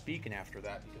trouble speaking after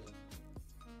that because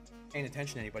paying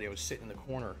attention to anybody. I was sitting in the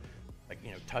corner, like,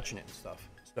 touching it and stuff.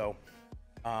 So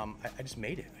I just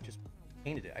made it. I just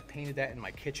painted it. I painted that in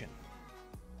my kitchen.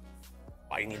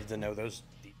 I needed to know those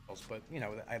details, but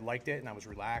I liked it and I was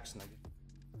relaxed, and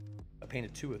I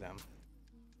painted 2 of them.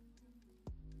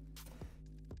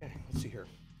 Okay, let's see here.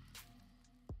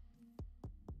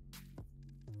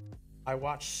 I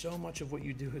watch so much of what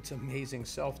you do. It's amazing.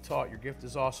 Self-taught. Your gift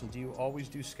is awesome. Do you always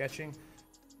do sketching?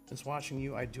 Since watching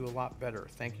you, I do a lot better.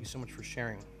 Thank you so much for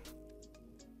sharing.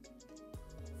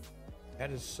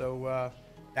 That is so,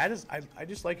 I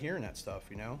just like hearing that stuff,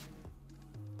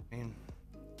 I mean,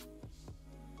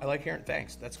 I like hearing,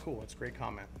 thanks. That's cool. That's a great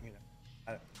comment.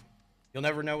 You'll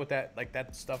never know what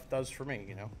that stuff does for me,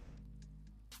 you'll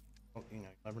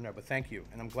never know, but thank you.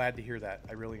 And I'm glad to hear that.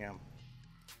 I really am.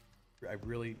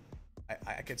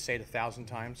 I could say it 1,000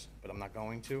 times, but I'm not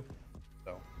going to.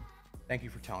 So thank you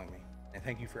for telling me. And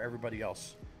thank you for everybody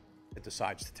else that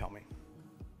decides to tell me.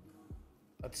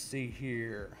 Let's see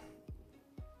here.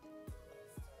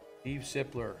 Steve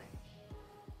Sipler.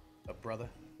 What's up, brother?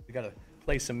 We got to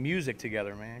play some music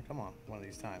together, man. Come on, one of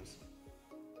these times.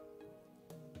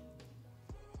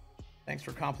 Thanks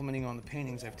for complimenting on the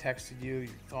paintings. I've texted you. Your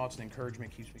thoughts and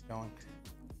encouragement keeps me going.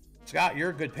 Scott, you're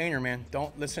a good painter, man.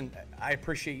 Don't listen. I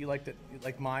appreciate you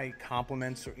like my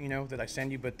compliments, that I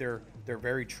send you, but they're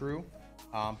very true.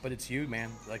 But it's you, man.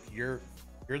 Like you're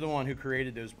the one who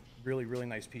created those really, really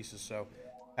nice pieces. So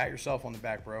pat yourself on the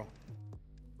back, bro.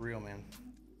 For real, man.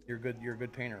 You're good. You're a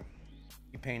good painter.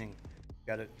 Keep painting. You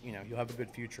got it. You'll have a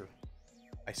good future.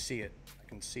 I see it. I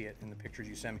can see it in the pictures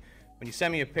you send me. When you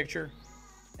send me a picture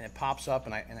and it pops up,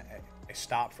 and I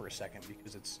stop for a second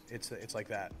because it's like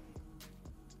that.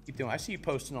 Keep doing. I see you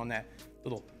posting on that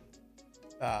little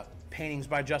paintings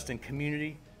by Justin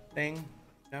community thing,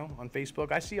 on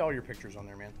Facebook. I see all your pictures on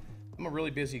there, man. I'm a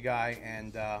really busy guy,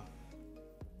 and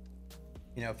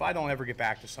if I don't ever get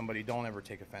back to somebody, don't ever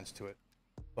take offense to it.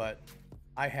 But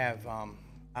I have,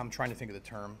 I'm trying to think of the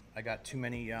term. I got too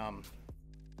many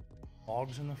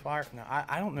logs in the fire. No,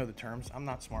 I don't know the terms. I'm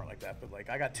not smart like that, but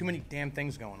I got too many damn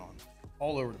things going on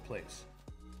all over the place.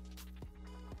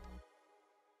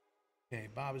 Okay,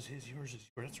 Bob is his, yours is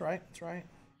yours. That's right. That's right.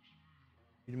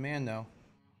 You're the man, though.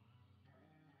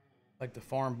 Like the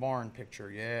farm barn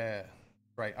picture, yeah.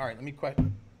 Right. All right. Let me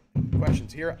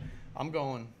questions here. I'm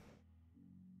going.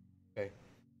 Okay.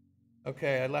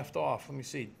 Okay. I left off. Let me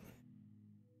see.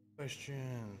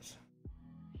 Questions.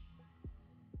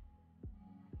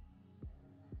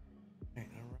 Okay,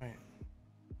 all right.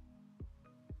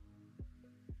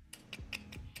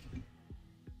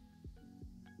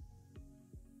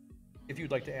 If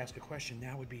you'd like to ask a question,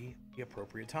 now would be the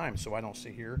appropriate time, so I don't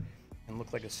sit here and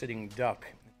look like a sitting duck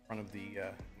in front of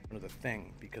the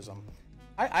thing, because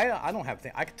I don't have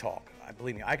I can talk.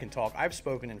 Believe me, I can talk. I've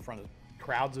spoken in front of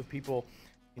crowds of people.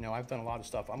 You know, I've done a lot of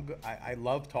stuff. I'm good. I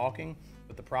love talking,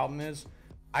 but the problem is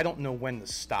I don't know when to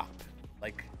stop.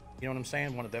 Like, you know what I'm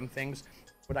saying? One of them things.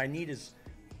 What I need is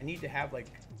I need to have like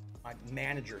my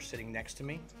manager sitting next to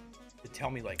me to tell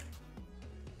me like,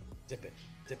 zip it,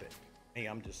 zip it. Me,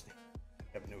 I'm just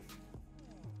have no.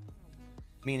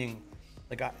 Meaning,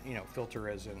 like filter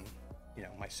as in,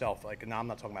 myself. Like, now I'm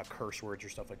not talking about curse words or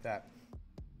stuff like that.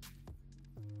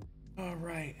 All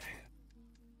right.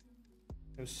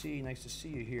 OC, nice to see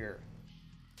you here.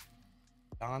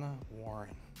 Donna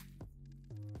Warren.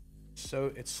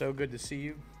 So it's so good to see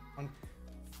you.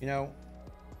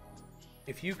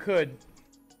 If you could,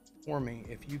 for me,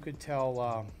 if you could tell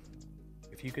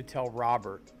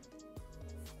Robert,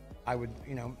 I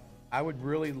would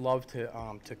really love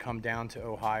to come down to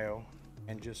Ohio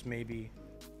and just maybe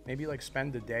like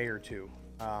spend a day or two,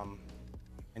 and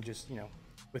just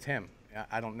with him.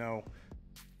 I don't know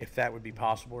if that would be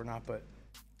possible or not, but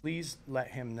please let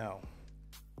him know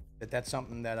that that's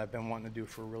something that I've been wanting to do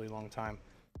for a really long time.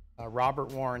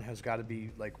 Robert Warren has got to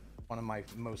be like one of my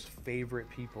most favorite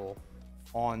people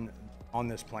on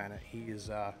this planet. He's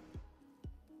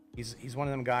one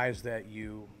of them guys that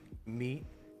you meet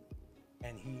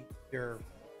and he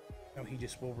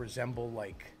just will resemble,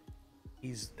 like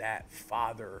he's that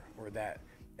father or that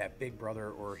big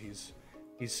brother, or he's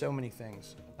so many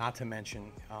things. Not to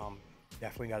mention,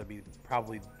 definitely got to be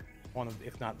probably one of,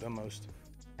 if not the most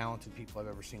talented people I've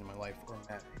ever seen in my life or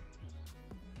met.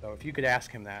 So if you could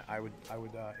ask him that,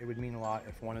 it would mean a lot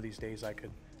if one of these days I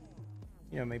could,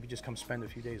 maybe just come spend a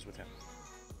few days with him.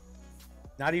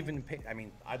 Not even,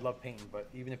 I'd love painting, but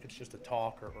even if it's just a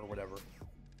talk or whatever.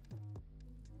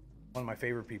 One of my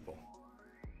favorite people.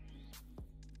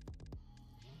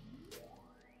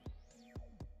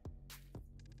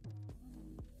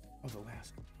 Oh, the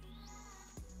last.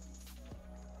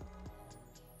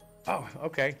 Oh,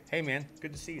 okay. Hey, man.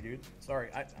 Good to see you, dude. Sorry,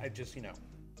 I just,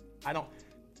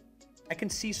 I can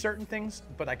see certain things,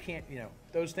 but I can't,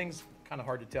 those things kind of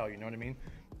hard to tell, you know what I mean?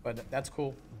 But that's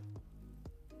cool.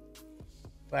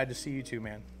 Glad to see you too,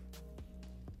 man.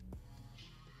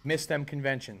 Miss them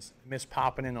conventions. Miss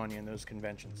popping in on you in those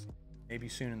conventions. Maybe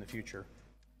soon in the future.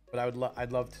 But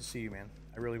I'd love to see you, man.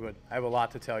 I really would. I have a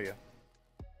lot to tell you.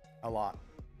 A lot.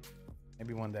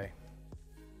 Maybe one day.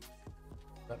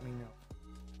 Let me know.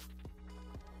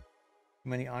 Too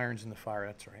many irons in the fire.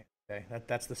 That's right. Okay.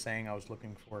 That's the saying I was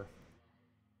looking for.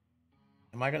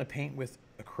 Am I going to paint with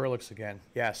acrylics again?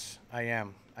 Yes, I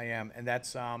am. And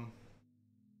that's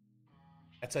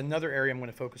another area I'm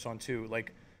going to focus on too.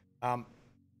 Like,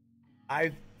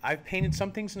 I've painted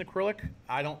some things in acrylic.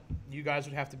 You guys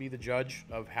would have to be the judge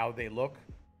of how they look.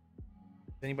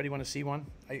 Does anybody want to see one?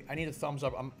 I need a thumbs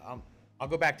up. I'll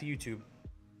go back to YouTube.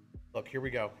 Look, here we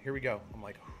go. I'm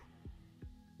like,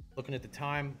 looking at the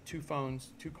time, 2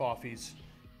 phones, 2 coffees.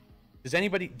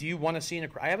 Do you want to see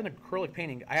I have an acrylic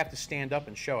painting. I have to stand up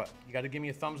and show it. You got to give me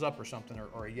a thumbs up or something,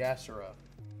 or a yes, or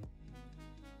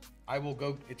I will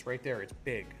go. It's right there. It's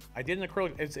big. I did an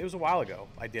acrylic. It was a while ago.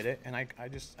 I did it, and I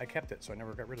kept it, so I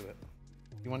never got rid of it.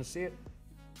 You want to see it?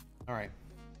 All right.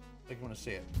 I think you want to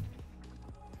see it.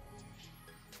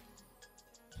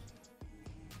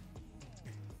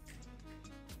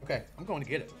 Okay, I'm going to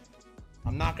get it.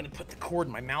 I'm not going to put the cord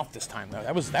in my mouth this time, though.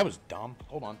 That was dumb.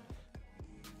 Hold on.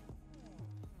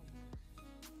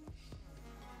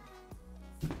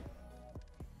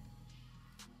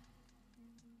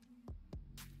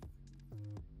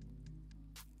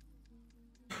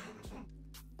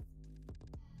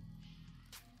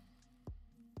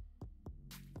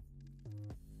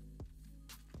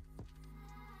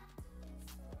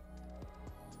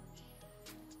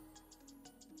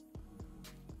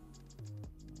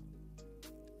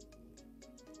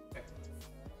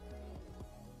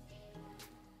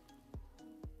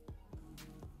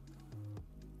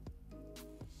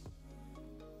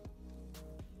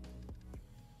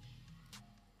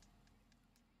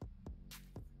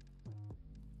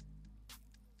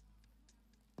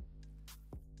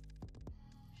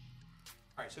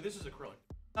 All right, so this is acrylic.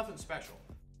 Nothing special.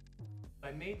 I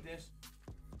made this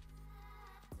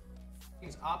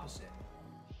It's opposite.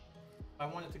 I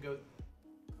want it to go.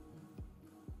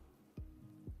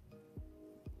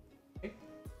 Okay.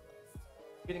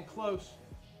 Getting close.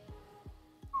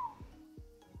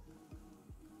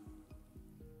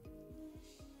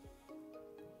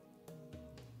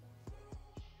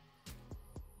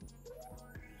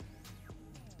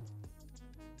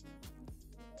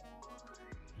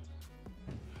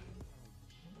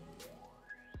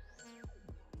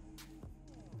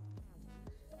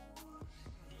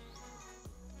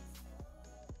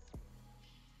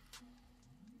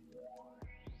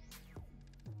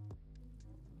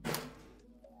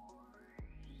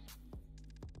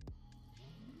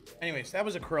 Anyways, that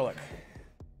was acrylic.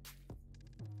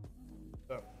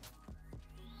 So,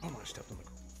 oh my, I stepped on the.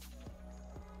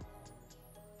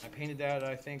 I painted that,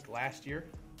 I think, last year.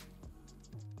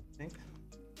 I think.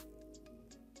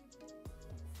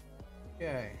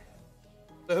 Okay.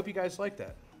 So I hope you guys like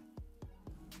that.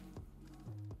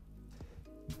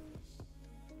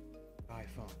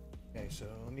 iPhone. Okay, so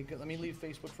let me leave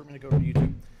Facebook for a minute. Go to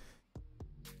YouTube.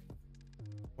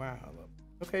 Wow.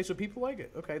 Okay, so people like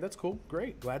it. Okay, that's cool.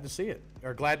 Great. Glad to see it.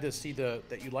 Or glad to see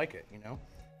that you like it, you know?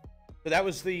 So that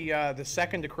was the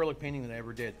second acrylic painting that I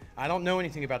ever did. I don't know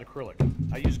anything about acrylic.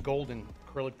 I use golden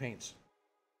acrylic paints.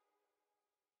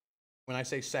 When I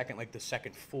say second, like the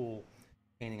second full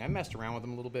painting. I messed around with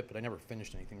them a little bit, but I never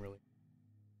finished anything really.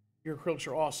 Your acrylics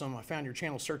are awesome. I found your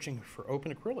channel searching for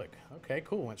open acrylic. Okay,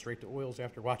 cool. Went straight to oils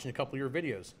after watching a couple of your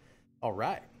videos. All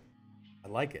right. I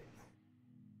like it.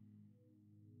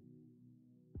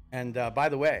 And by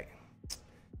the way,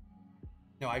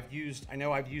 you know, I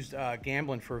know I've used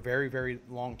Gamblin for a very, very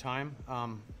long time.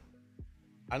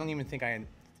 I don't even think I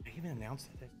even announced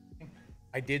it.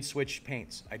 I did switch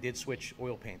paints. I did switch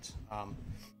oil paints.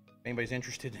 If anybody's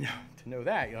interested to know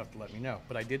that, you'll have to let me know.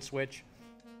 But I did switch,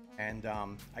 and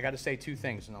I got to say two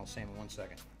things, and I'll say them in 1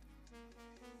 second.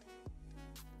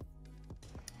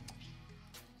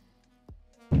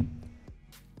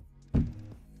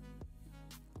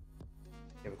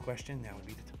 You have a question? Now would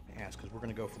be the time to ask, because we're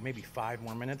going to go for maybe 5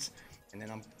 more minutes, and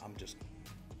then I'm just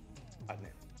cutting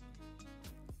it.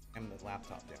 I'm the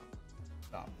laptop down.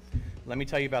 Stop. Let me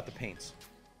tell you about the paints.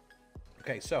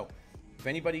 Okay, so if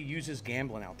anybody uses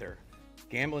Gamblin out there,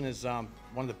 Gamblin is one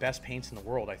of the best paints in the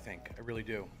world, I think. I really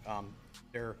do.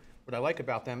 What I like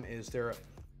about them is they're,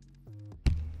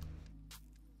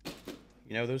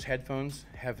 you know, those headphones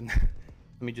have.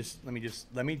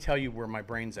 Let me tell you where my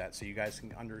brain's at, so you guys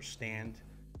can understand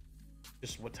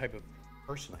just what type of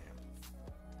person I am.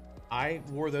 I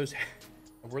wore those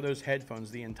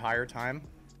headphones the entire time.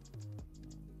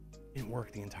 It didn't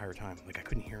work the entire time. Like, I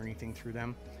couldn't hear anything through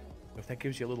them. If that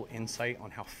gives you a little insight on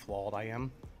how flawed I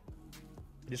am,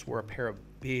 I just wore a pair of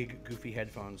big, goofy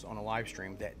headphones on a live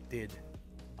stream that did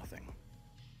nothing.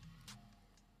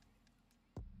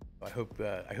 So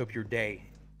I hope your day,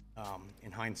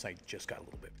 in hindsight, just got a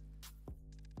little bit.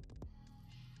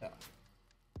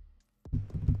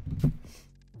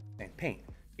 And paint,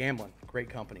 Gamblin, great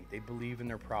company. They believe in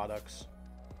their products,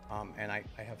 and I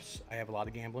have a lot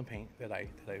of Gamblin paint that I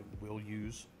will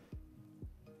use.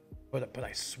 But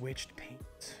I switched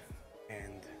paints,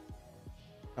 and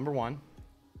number one,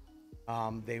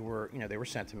 they were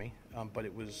sent to me, but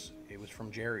it was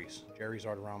from Jerry's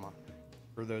Artarama.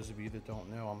 For those of you that don't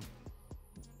know, I'm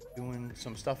doing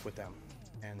some stuff with them,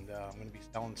 and I'm going to be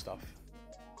selling stuff,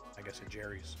 I guess, at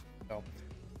Jerry's. So,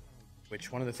 which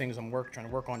one of the things I'm trying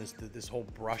to work on is this whole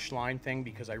brush line thing,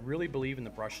 because I really believe in the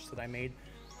brushes that I made.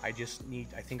 I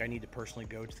think I need to personally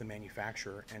go to the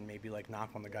manufacturer and maybe like knock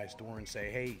on the guy's door and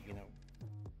say, hey, you know,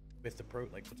 with the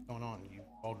like, what's going on? You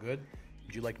all good?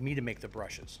 Would you like me to make the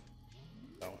brushes?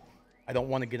 So I don't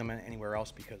want to get them anywhere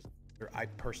else, because I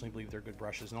personally believe they're good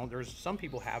brushes. And there's some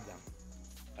people have them.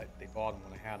 They bought them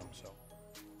when I had them. So,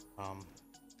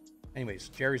 anyways,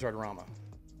 Jerry's Artarama.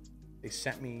 They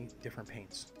sent me different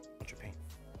paints, a bunch of paint,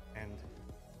 and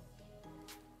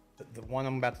the one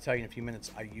I'm about to tell you in a few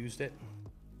minutes, I used it.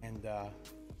 And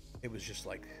it was just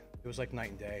like, it was like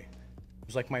night and day. It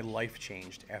was like my life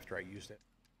changed after I used it.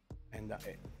 And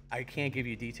I can't give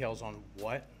you details on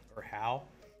what or how,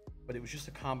 but it was just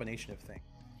a combination of things.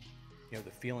 You know,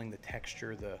 the feeling, the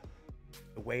texture, the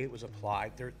way it was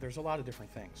applied. There's a lot of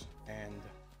different things, and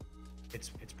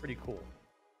it's pretty cool.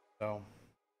 So,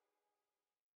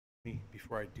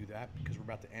 before I do that, because we're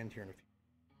about to end here in a few.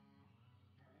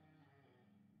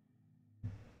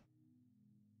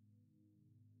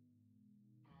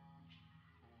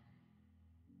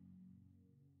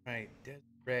 Right,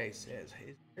 Desiree says,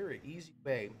 is there an easy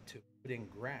way to put in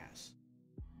grass,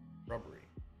 rubbery?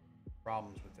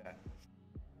 Problems with that?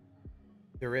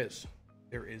 There is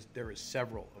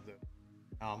several of those.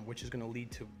 which is going to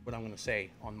lead to what I'm going to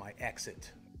say on my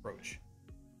exit approach.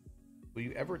 Will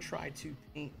you ever try to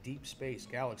paint deep space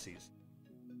galaxies?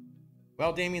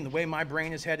 Well, Damien, the way my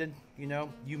brain is headed, you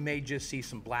know, you may just see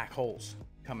some black holes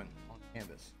coming on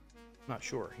canvas. I'm not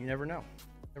sure. You never know.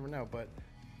 Never know. But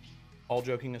all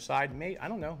joking aside, I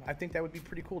don't know. I think that would be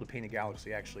pretty cool to paint a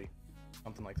galaxy, actually.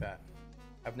 Something like that.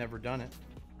 I've never done it.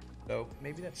 So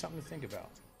maybe that's something to think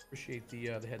about. Appreciate the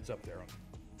heads up there.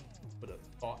 Put a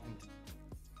thought into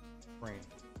brain.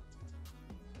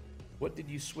 What did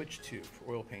you switch to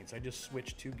for oil paints? I just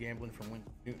switched to Gamblin from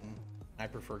Winston Newton. I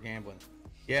prefer Gamblin.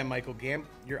 Yeah, Michael,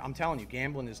 I'm telling you,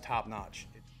 Gamblin is top notch.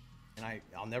 And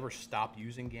I'll never stop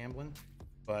using Gamblin,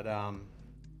 but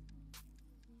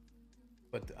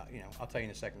you know, I'll tell you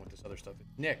in a second what this other stuff is.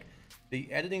 Nick,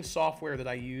 the editing software that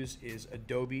I use is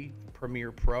Adobe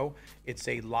Premiere Pro. It's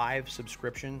a live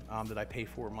subscription that I pay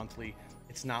for monthly.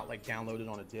 It's not like downloaded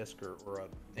on a disc or a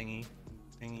thingy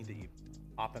that you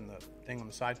pop in the thing on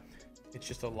the side. It's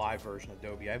just a live version of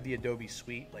Adobe. I have the Adobe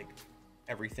suite, like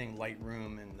everything,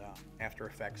 Lightroom and After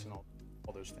Effects and all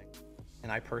those things.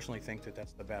 And I personally think that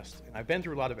that's the best. And I've been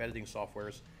through a lot of editing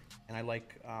softwares, and I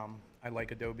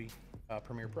like Adobe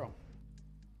Premiere Pro.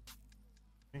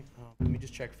 Okay, let me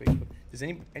just check Facebook. Does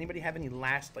anybody have any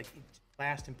last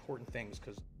important things?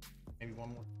 Because maybe one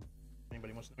more.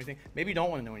 Anybody wants to know anything? Maybe you don't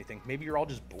want to know anything. Maybe you're all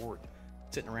just bored,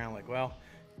 sitting around like, well,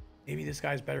 maybe this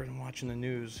guy's better than watching the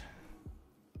news.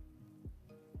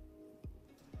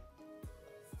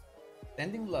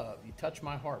 Sending love. You touch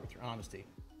my heart with your honesty.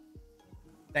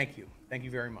 Thank you. Thank you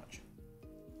very much.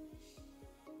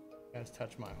 You guys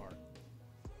touch my heart.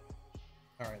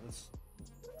 All right, let's.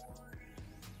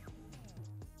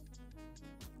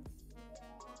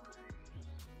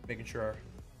 Making sure I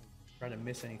try to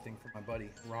miss anything from my buddy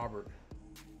Robert.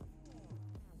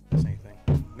 Miss anything?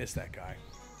 Miss that guy.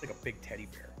 It's like a big teddy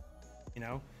bear. You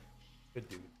know? Good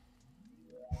dude.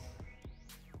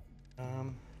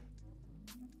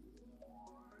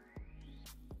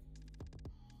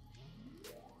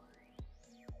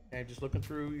 Okay, just looking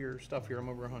through your stuff here. I'm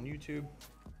over on YouTube.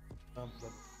 I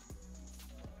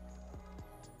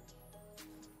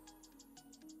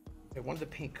wanted to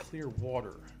paint clear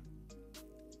water.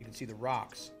 You can see the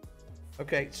rocks.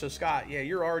 Okay, so Scott, yeah,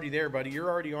 you're already there, buddy. You're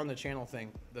already on the channel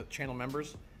thing, the channel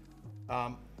members.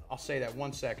 I'll say that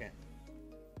 1 second.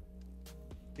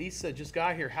 Lisa just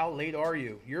got here. How late are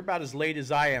you? You're about as late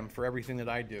as I am for everything that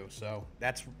I do, so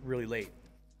that's really late.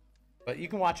 But you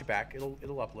can watch it back. It'll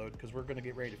upload because we're going to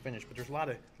get ready to finish. But there's a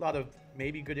lot of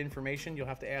maybe good information. You'll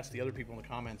have to ask the other people in the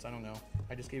comments. I don't know.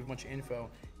 I just gave a bunch of info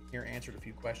here, answered a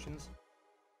few questions.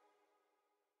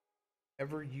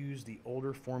 Ever use the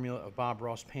older formula of Bob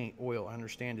Ross paint oil? I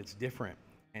understand it's different,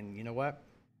 and you know what?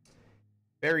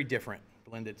 Very different,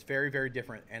 Belinda. It's very, very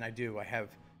different. And I do. I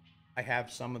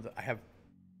have some of the.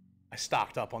 I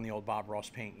stocked up on the old Bob Ross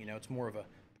paint. You know, it's more of a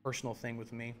personal thing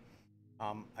with me.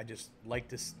 I just like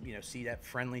to, you know, see that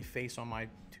friendly face on my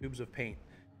tubes of paint.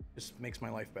 Just makes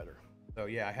my life better. So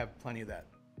yeah, I have plenty of that.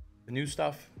 The new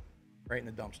stuff, right in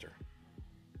the dumpster.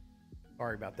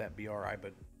 Sorry about that, BRI,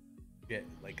 but shit,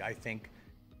 like I think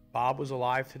Bob was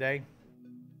alive today.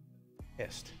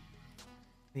 Pissed.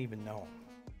 Didn't even know him.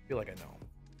 I feel like I know him.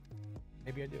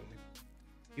 Maybe I do. Maybe.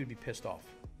 He would be pissed off.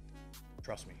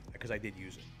 Trust me, because I did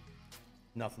use it.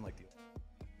 Nothing like the.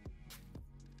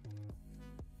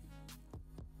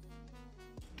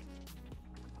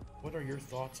 What are your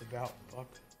thoughts about Buck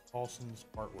Paulson's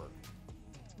artwork?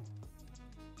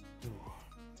 Ooh.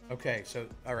 Okay, so,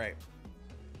 all right.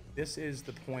 This is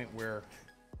the point where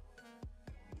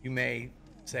you may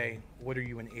say, what are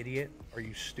you, an idiot? Are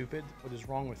you stupid? What is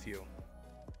wrong with you?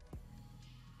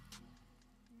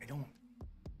 I don't.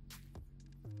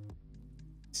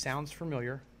 It sounds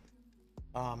familiar.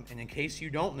 And in case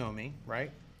you don't know me,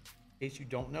 right? In case you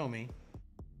don't know me.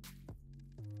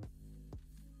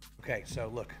 Okay, so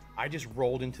look, I just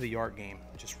rolled into the art game,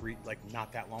 like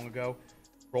not that long ago.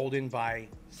 Rolled in by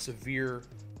severe,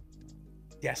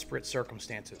 desperate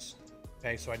circumstances.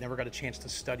 Okay, so I never got a chance to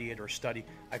study it or study.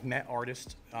 I've met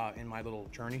artists in my little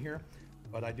journey here,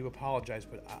 but I do apologize,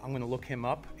 but I'm going to look him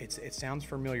up. It sounds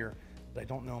familiar, but I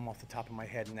don't know him off the top of my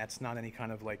head, and that's not any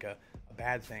kind of like a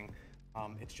bad thing.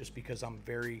 It's just because I'm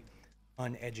very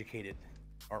uneducated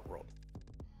art world.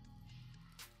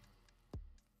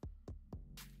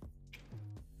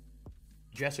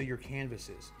 Gesso your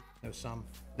canvases. No, some.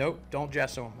 Nope, don't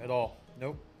gesso them at all.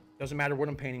 Nope, doesn't matter what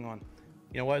I'm painting on.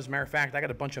 You know what, as a matter of fact, I got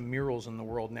a bunch of murals in the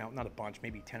world now. Not a bunch,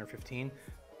 maybe 10 or 15.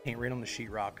 Paint right on the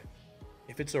sheetrock.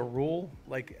 If it's a rule,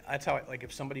 like that's how, like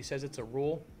if somebody says it's a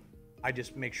rule, I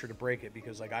just make sure to break it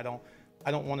because like I don't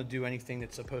I don't want to do anything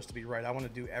that's supposed to be right. I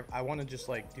want to just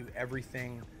like do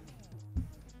everything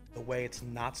the way it's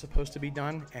not supposed to be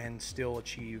done and still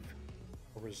achieve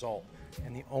a result.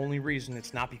 And the only reason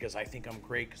it's not because I think I'm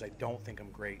great, because I don't think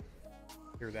I'm great.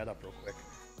 Clear that up real quick.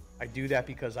 I do that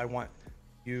because I want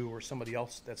you or somebody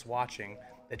else that's watching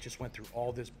that just went through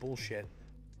all this bullshit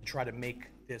to try to make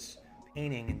this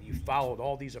painting, and you followed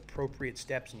all these appropriate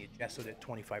steps and you gessoed it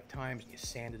 25 times and you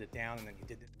sanded it down and then you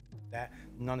did that.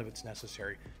 None of it's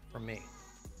necessary for me.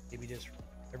 Maybe just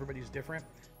everybody's different.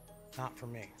 Not for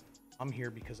me. I'm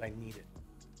here because I need it.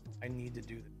 I need to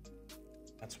do this.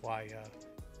 That's why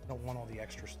I don't want all the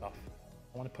extra stuff.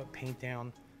 I want to put paint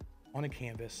down on a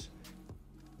canvas,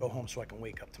 go home so I can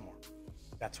wake up tomorrow.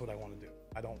 That's what I want to do.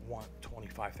 I don't want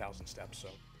 25,000 steps. So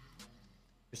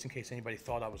just in case anybody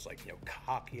thought I was like,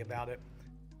 cocky about it,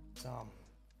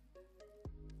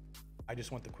 I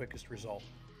just want the quickest result.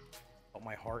 Help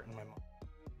my heart and my mind.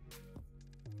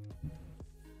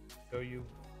 Show you.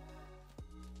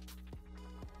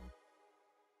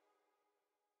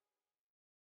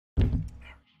 Do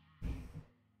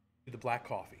the black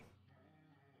coffee.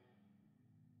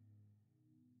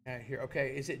 Here,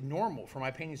 okay, is it normal for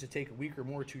my paintings to take a week or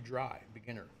more to dry?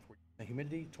 Beginner.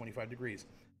 Humidity, 25 degrees.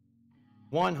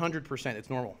 100%, it's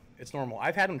normal. It's normal.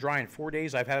 I've had them dry in 4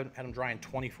 days. I've had them dry in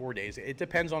 24 days. It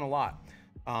depends on a lot.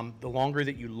 The longer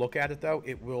that you look at it, though,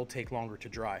 it will take longer to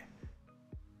dry.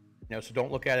 So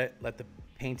don't look at it. Let the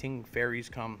painting fairies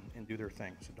come and do their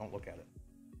thing. So don't look at it.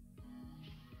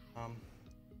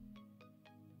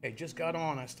 Hey, just got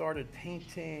on. I started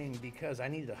painting because I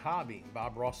needed a hobby.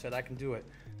 Bob Ross said I can do it.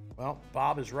 Well,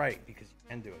 Bob is right, because you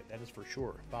can do it. That is for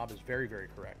sure. Bob is very, very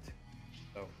correct.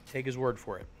 So take his word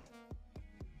for it.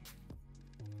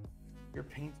 Your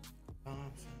paint,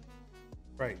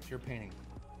 right? It's your painting.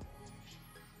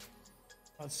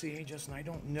 Let's see, hey Justin, I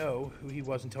don't know who he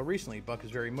was until recently. Buck is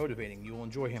very motivating. You will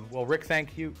enjoy him. Well, Rick,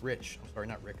 thank you. Rich, I'm sorry,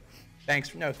 not Rick.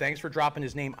 Thanks for dropping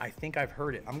his name. I think I've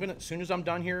heard it. As soon as I'm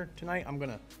done here tonight, I'm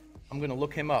gonna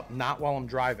look him up. Not while I'm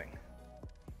driving.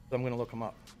 So I'm gonna look him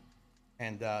up.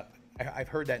 And I've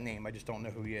heard that name. I just don't know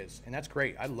who he is. And that's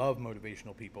great. I love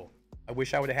motivational people. I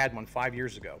wish I would have had one 5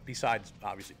 years ago. Besides,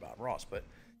 obviously, Bob Ross, but.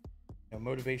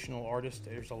 Motivational artist,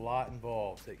 there's a lot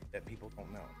involved that people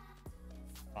don't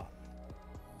know.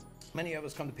 Many of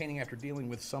us come to painting after dealing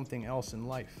with something else in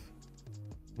life.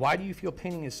 Why do you feel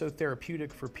painting is so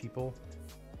therapeutic for people?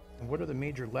 And what are the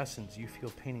major lessons you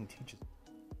feel painting teaches?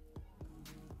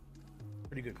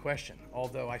 Pretty good question.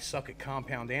 Although I suck at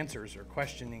compound answers or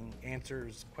questioning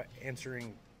answers,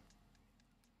 answering.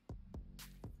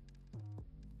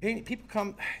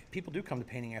 People do come to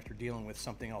painting after dealing with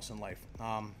something else in life.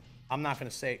 I'm not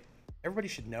going to say, everybody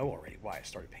should know already why I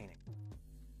started painting.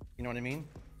 You know what I mean?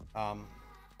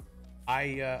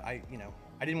 I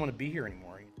didn't want to be here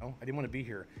anymore. I didn't want to be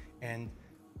here. And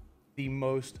the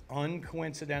most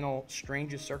uncoincidental,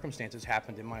 strangest circumstances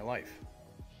happened in my life.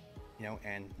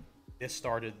 And this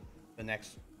started the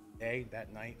next day,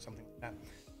 that night, something like that.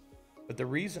 But the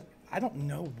reason, I don't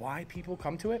know why people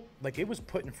come to it. Like, it was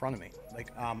put in front of me.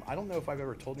 Like, I don't know if I've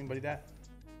ever told anybody that.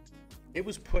 It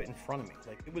was put in front of me.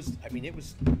 Like, it was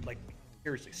like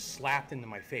seriously slapped into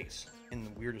my face in the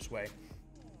weirdest way.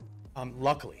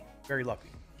 Luckily, very lucky.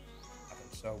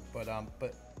 So, but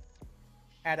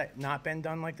had it not been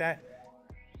done like that,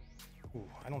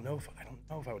 I don't know if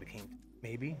I would have came.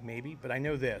 Maybe, but I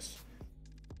know this.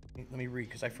 Let me read,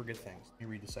 because I forget things. Let me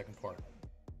read the second part.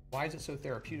 Why is it so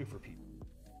therapeutic for people?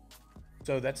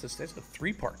 So that's a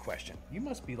 3-part question. You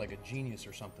must be like a genius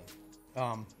or something.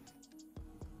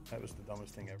 That was the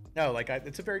dumbest thing ever. No,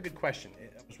 it's a very good question.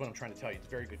 That's what I'm trying to tell you. It's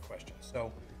a very good question.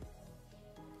 So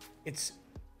it's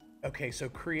okay.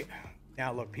 So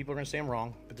now look, people are going to say I'm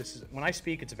wrong, but this is, when I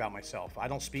speak, it's about myself. I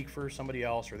don't speak for somebody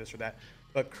else or this or that,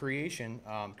 but creation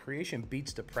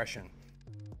beats depression.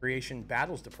 Creation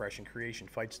battles depression. Creation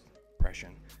fights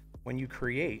depression. When you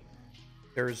create,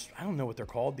 I don't know what they're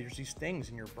called. There's these things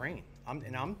in your brain.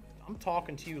 I'm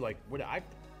talking to you like, I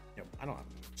don't know,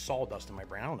 sawdust in my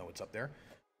brain. I don't know what's up there.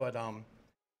 But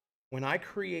when I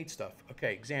create stuff,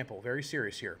 okay, example, very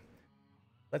serious here.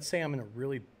 Let's say I'm in a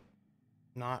really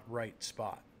not right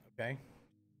spot, okay?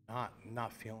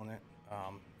 Not feeling it.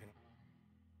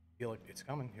 Feel like it's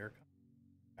coming here.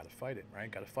 Got to fight it,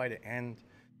 right? Got to fight it and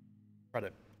try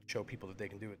to show people that they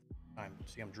can do it.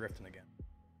 See, I'm drifting again.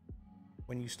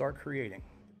 When you start creating,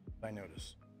 I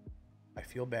notice, I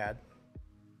feel bad.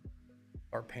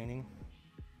 Start painting,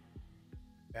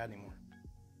 bad anymore.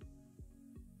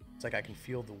 It's like I can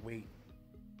feel the weight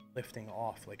lifting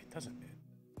off. Like, it doesn't.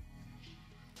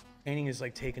 Painting is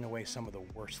like taking away some of the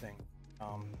worst thing.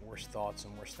 worse thoughts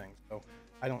and worse things. So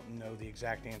I don't know the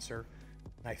exact answer,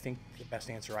 and I think the best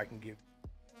answer I can give.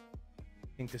 I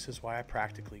think this is why I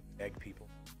practically beg people.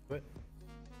 But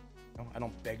I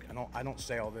don't beg. I don't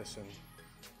say all this, and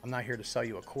I'm not here to sell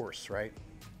you a course, right,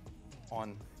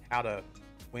 on how to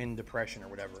win depression or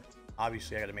whatever.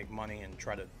 Obviously, I got to make money and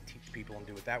try to teach people and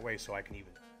do it that way, so I can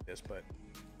even do this. But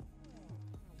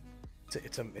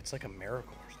it's like a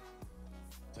miracle. Or something.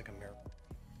 It's like a miracle.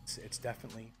 It's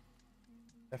definitely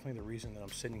the reason that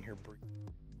I'm sitting here breathing,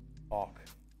 talk,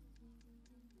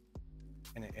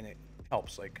 and it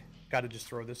helps. Like, got to just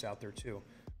throw this out there too.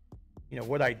 You know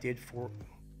what I did for.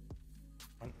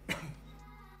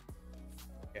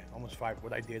 Yeah,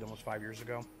 what I did almost 5 years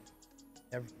ago,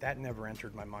 that never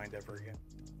entered my mind ever again.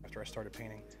 After I started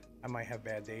painting, I might have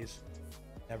bad days,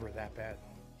 never that bad.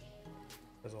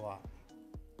 There's a lot.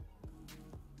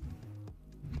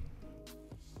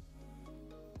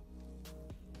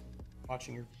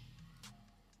 Watching your,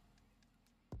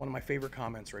 one of my favorite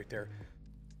comments right there.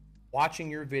 Watching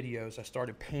your videos, I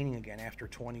started painting again after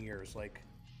 20 years. Like,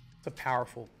 it's a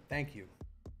powerful, thank you.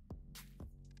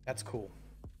 That's cool.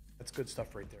 That's good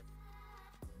stuff right there.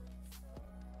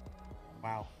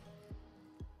 Wow.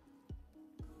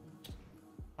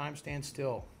 Time stands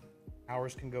still.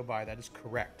 Hours can go by. That is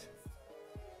correct.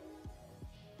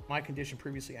 My condition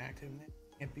previously active.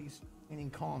 Can't be painting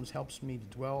columns helps me to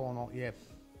dwell on all. Yeah,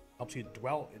 helps you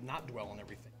dwell, not dwell on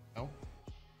everything. No.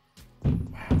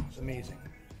 Wow, it's amazing.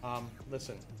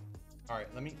 Listen. All right,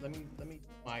 let me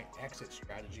my exit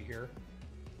strategy here.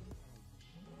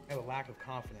 I have a lack of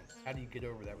confidence. How do you get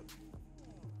over that?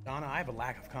 Donna, I have a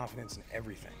lack of confidence in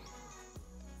everything.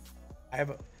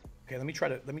 Okay, let me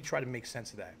try to make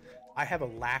sense of that. I have a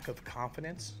lack of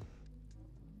confidence.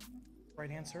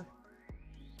 Right answer?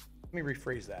 Let me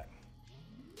rephrase that.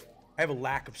 I have a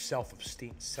lack of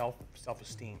self-esteem.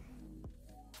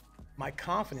 My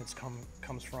confidence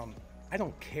comes from I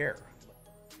don't care.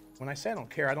 When I say I don't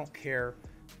care.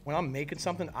 When I'm making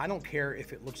something, I don't care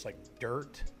if it looks like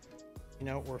dirt, you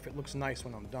know, or if it looks nice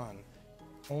when I'm done.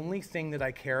 Only thing that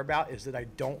I care about is that I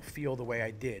don't feel the way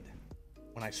I did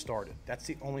when I started. That's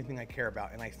the only thing I care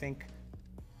about. And I think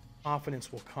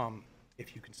confidence will come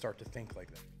if you can start to think like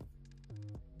that.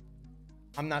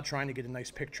 I'm not trying to get a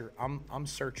nice picture. I'm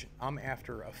searching. I'm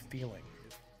after a feeling.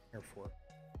 Therefore,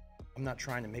 I'm not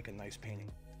trying to make a nice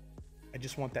painting. I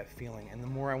just want that feeling. And the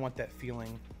more I want that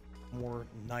feeling, the more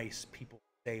nice people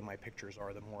say my pictures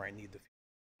are, the more I need the feeling.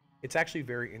 It's actually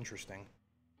very interesting.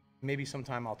 Maybe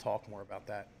sometime I'll talk more about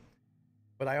that.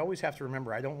 But I always have to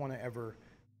remember, I don't want to ever,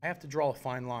 I have to draw a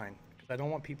fine line because I don't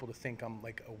want people to think I'm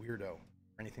like a weirdo or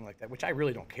anything like that, which I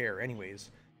really don't care anyways.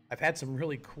 I've had some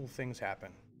really cool things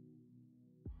happen.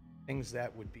 Things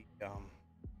that would be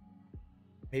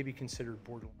maybe considered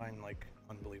borderline like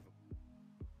unbelievable.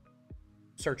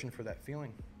 Searching for that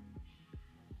feeling.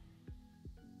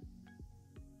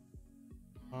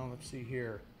 Let's see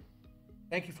here.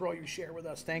 Thank you for all you share with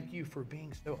us. Thank you for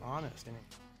being so honest, and it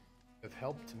have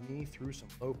helped me through some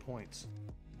low points.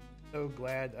 So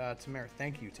glad, Tamara.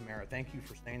 Thank you, Tamara. Thank you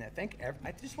for saying that.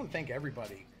 I just want to thank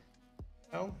everybody.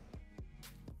 No,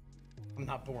 I'm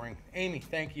not boring. Amy,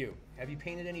 thank you. Have you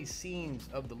painted any scenes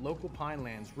of the local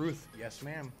Pinelands? Ruth, yes,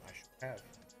 ma'am. I should have.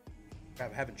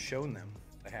 I haven't shown them.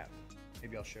 I have.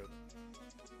 Maybe I'll show them.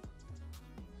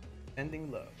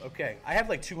 Sending love. Okay, I have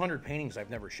like 200 paintings I've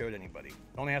never showed anybody.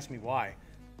 Don't ask me why.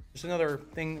 Just another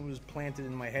thing that was planted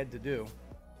in my head to do.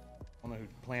 I don't know who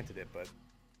planted it, but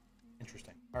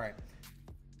interesting. All right.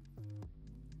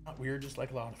 Not weird, just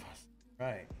like a lot of us.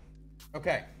 Right.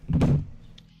 Okay.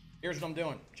 Here's what I'm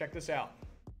doing. Check this out.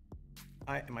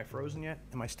 Am I frozen yet?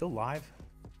 Am I still live?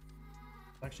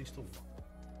 I'm actually still live.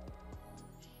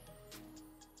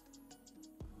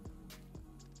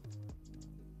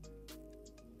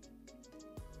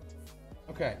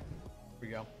 Okay, here we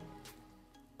go.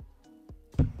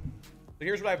 So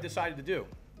here's what I've decided to do.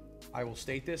 I will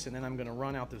state this and then I'm gonna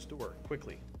run out this door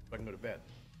quickly so I can go to bed.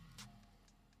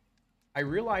 I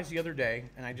realized the other day,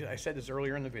 and I said this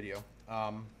earlier in the video,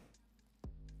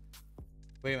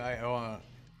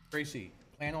 Tracy,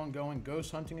 plan on going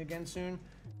ghost hunting again soon?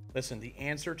 Listen, the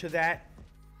answer to that,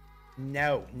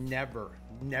 no, never,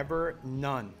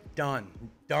 none, done.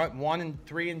 1 and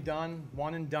 3 and done,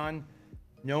 1 and done,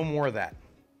 no more of that.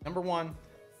 Number one,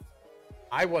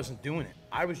 I wasn't doing it.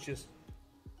 I was just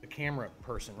the camera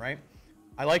person, right?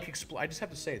 I just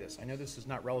have to say this. I know this is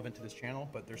not relevant to this channel,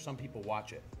 but there's some people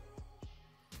watch it.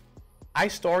 I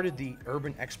started the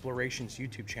Urban Explorations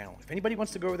YouTube channel. If anybody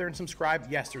wants to go over there and subscribe,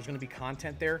 yes, there's going to be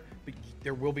content there, but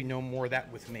there will be no more of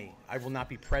that with me. I will not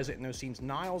be present in those scenes.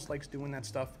 Niles likes doing that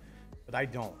stuff, but I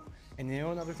don't. And you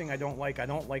know another thing I don't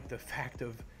like the fact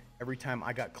of every time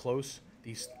I got close,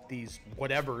 these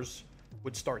whatevers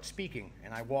would start speaking,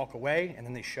 and I walk away, and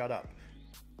then they shut up.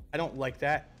 I don't like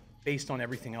that based on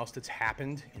everything else that's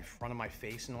happened in front of my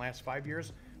face in the last 5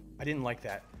 years. I didn't like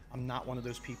that. I'm not one of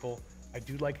those people. I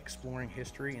do like exploring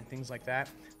history and things like that.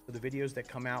 So the videos that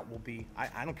come out will be,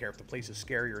 I don't care if the place is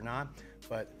scary or not,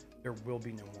 but there will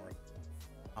be no more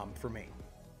of it for me.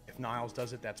 If Niles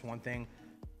does it, that's one thing.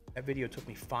 That video took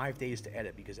me 5 days to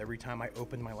edit because every time I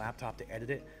opened my laptop to edit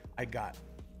it, I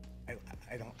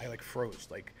like froze.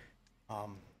 Like,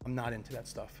 I'm not into that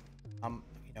stuff. You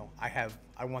know,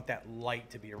 I want that light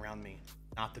to be around me,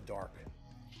 not the dark. You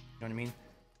know what I mean?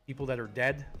 People that are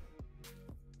dead,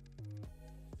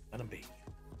 let them be.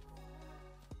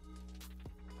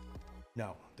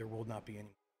 No, there will not be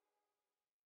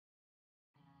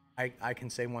any. I can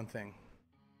say one thing.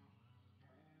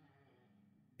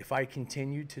 If I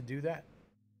continued to do that,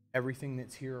 everything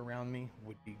that's here around me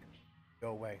would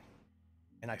go away.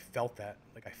 And I felt that,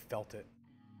 like I felt it.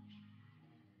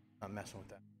 Not messing with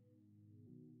that.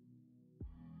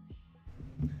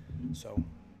 So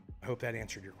I hope that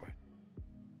answered your question.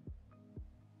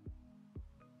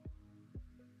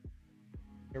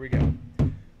 Here we go.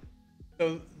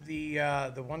 So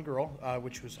the one girl,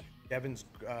 which was Devin's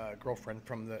girlfriend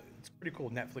from it's a pretty cool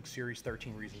Netflix series,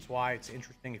 13 Reasons Why. It's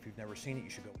interesting. If you've never seen it, you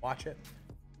should go watch it.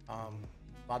 A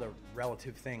lot of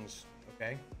relative things,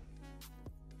 okay?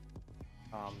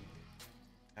 All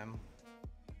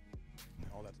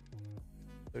that.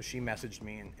 So she messaged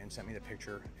me and sent me the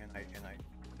picture, and I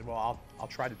said, well, I'll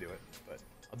try to do it, but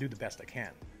I'll do the best I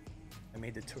can. I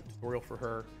made the tutorial for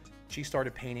her. She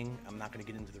started painting. I'm not going to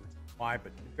get into the why,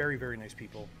 but very, very nice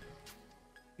people.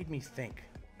 Made me think.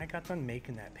 I got done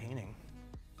making that painting.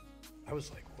 I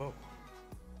was like, whoa,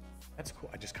 that's cool.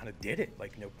 I just kind of did it.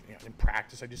 Like, you know, in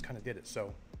practice, I just kind of did it.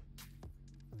 So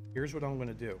here's what I'm going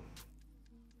to do.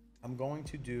 I'm going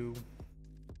to do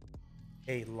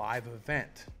a live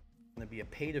event. It's going to be a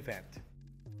paid event.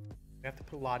 I have to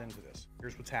put a lot into this.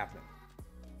 Here's what's happening.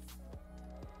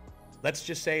 Let's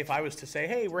just say if I was to say,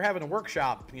 hey, we're having a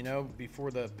workshop, you know,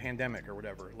 before the pandemic or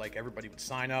whatever, like everybody would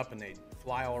sign up and they'd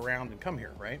fly all around and come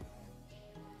here, right?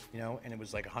 You know, and it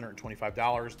was like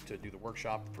 $125 to do the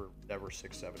workshop for whatever,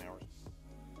 6-7 hours.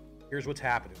 Here's what's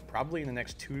happening. Probably in the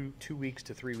next two weeks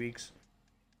to 3 weeks,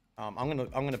 I'm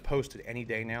gonna post it any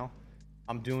day now.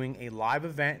 I'm doing a live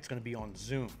event. It's gonna be on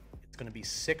Zoom. It's gonna be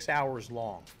 6 hours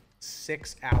long.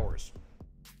 6 hours.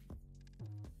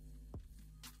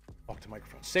 Talk to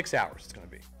microphone. 6 hours it's going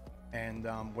to be. And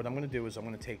what I'm going to do is I'm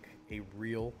going to take a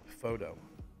real photo,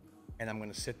 and I'm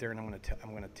going to sit there and I'm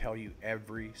going to tell you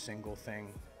every single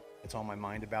thing that's on my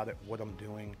mind about it, what I'm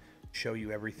doing, show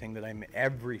you everything that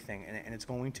everything, and it's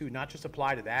going to not just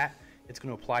apply to that. It's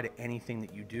going to apply to anything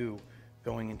that you do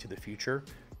going into the future.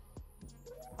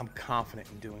 I'm confident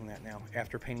in doing that now.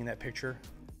 After painting that picture,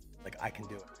 like, I can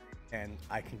do it, and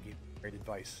I can give great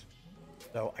advice.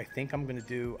 So I think I'm going to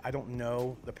do, I don't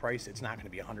know the price. It's not going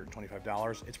to be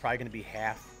 $125. It's probably going to be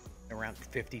half, around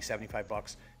 50, 75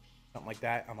 bucks, something like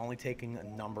that. I'm only taking a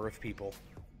number of people.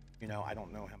 You know, I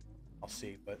don't know how, I'll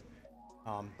see, but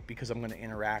because I'm going to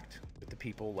interact with the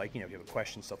people, like, you know, if you have a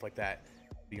question, stuff like that,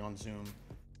 be on Zoom.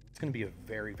 It's going to be a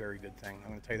very, very good thing. I'm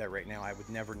going to tell you that right now. I would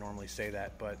never normally say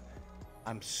that, but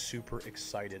I'm super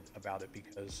excited about it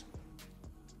because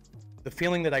the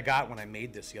feeling that I got when I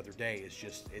made this the other day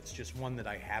is it's just one that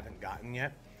I haven't gotten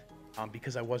yet,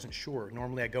 because I wasn't sure.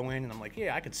 Normally I go in and I'm like,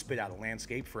 yeah, I could spit out a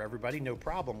landscape for everybody, no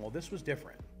problem. Well, this was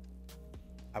different.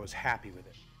 I was happy with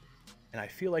it. And I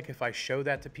feel like if I show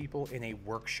that to people in a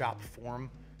workshop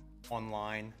form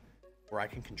online where I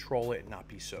can control it and not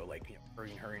be so, like, you know,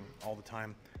 hurrying all the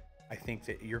time, I think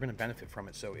that you're going to benefit from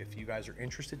it. So if you guys are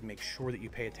interested, make sure that you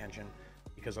pay attention,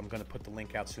 because I'm going to put the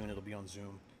link out soon. It'll be on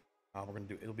Zoom.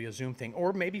 It'll be a Zoom thing,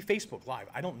 or maybe Facebook Live.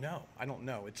 I don't know.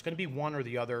 It's going to be one or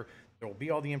the other. There will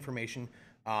be all the information.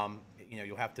 You know,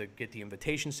 you'll have to get the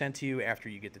invitation sent to you after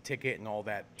you get the ticket and all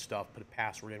that stuff, put a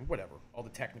password in, whatever, all the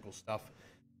technical stuff.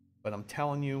 But I'm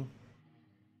telling you,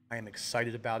 I am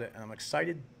excited about it, and I'm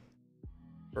excited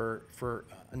for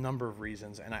a number of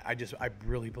reasons. And I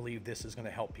really believe this is going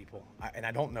to help people. And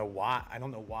I don't know why.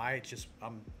 It's just,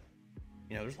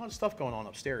 you know, there's a lot of stuff going on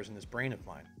upstairs in this brain of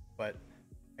mine, but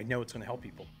I know it's going to help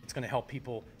people. It's going to help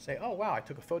people say, oh, wow, I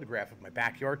took a photograph of my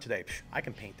backyard today. Psh, I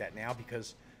can paint that now,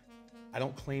 because I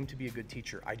don't claim to be a good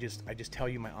teacher. I just tell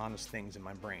you my honest things in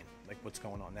my brain, like what's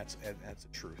going on. That's the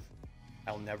truth.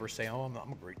 I'll never say, oh,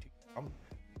 I'm a great teacher.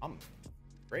 I'm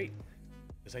great,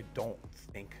 because I don't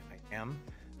think I am.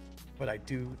 But I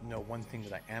do know one thing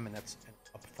that I am, and that's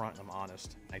upfront and I'm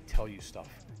honest. I tell you stuff.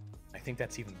 I think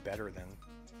that's even better than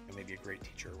maybe a great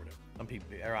teacher or whatever. Some people,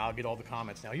 or I'll get all the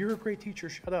comments now. You're a great teacher.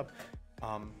 Shut up.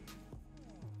 You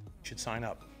should sign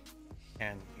up,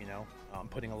 and you know, I'm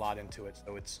putting a lot into it.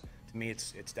 So it's, to me,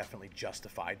 it's definitely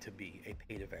justified to be a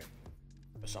paid event.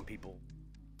 But some people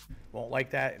won't like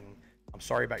that, and I'm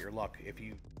sorry about your luck if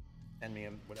you send me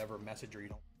a whatever message or you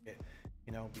don't get,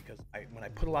 you know, because when I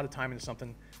put a lot of time into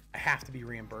something, I have to be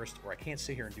reimbursed, or I can't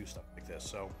sit here and do stuff like this.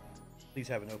 So please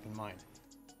have an open mind.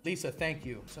 Lisa, thank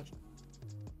you.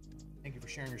 Thank you for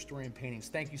sharing your story and paintings.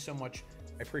 Thank you so much.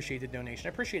 I appreciate the donation. I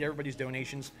appreciate everybody's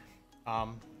donations.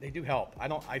 They do help.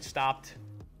 I stopped.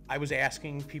 I was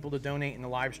asking people to donate in the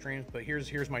live streams, but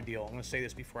here's my deal. I'm going to say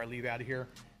this before I leave out of here.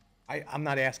 I'm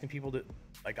not asking people to,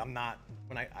 like, I'm not,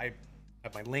 when I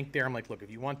have my link there, I'm like, look,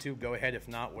 if you want to, go ahead. If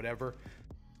not, whatever.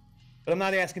 But I'm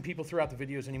not asking people throughout the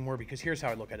videos anymore, because here's how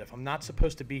I look at it. If I'm not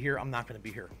supposed to be here, I'm not going to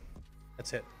be here.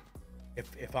 That's it.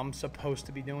 If I'm supposed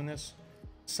to be doing this,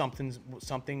 something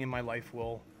in my life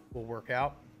will work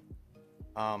out,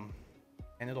 and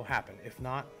it'll happen. If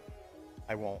not,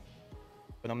 I won't.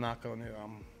 But I'm not going to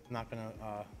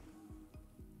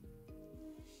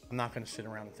sit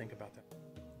around and think about that.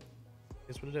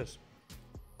 It's what it is.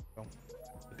 So,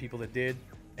 the people that did,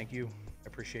 thank you. I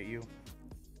appreciate you.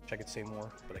 Wish I could say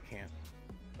more, but I can't.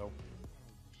 So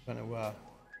I'm gonna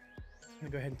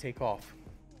go ahead and take off.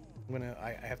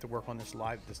 I have to work on this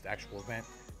actual event.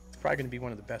 It's probably gonna be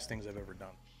one of the best things I've ever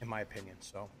done, in my opinion.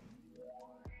 So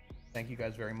thank you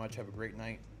guys very much. Have a great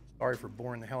night. Sorry for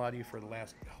boring the hell out of you for the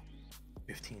last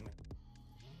 15 minutes.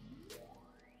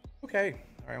 Okay,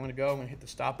 all right, I'm gonna go. I'm gonna hit the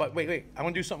stop button. Wait, I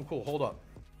wanna do something cool. Hold up.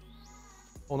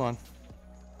 Hold on.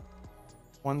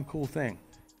 One cool thing,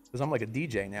 because I'm like a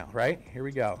DJ now, right? Here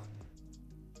we go.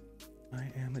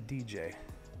 I am a DJ.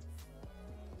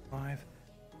 Live.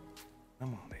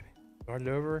 Come on, baby. Start it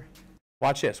over.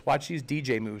 Watch this. Watch these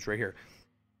DJ moves right here.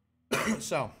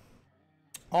 So,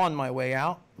 on my way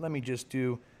out, let me just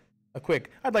do a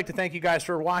quick. I'd like to thank you guys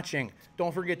for watching.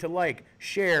 Don't forget to like,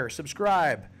 share,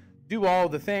 subscribe, do all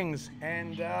the things,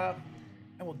 and I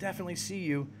will definitely see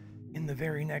you in the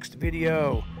very next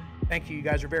video. Thank you. You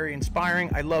guys are very inspiring.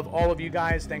 I love all of you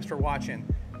guys. Thanks for watching.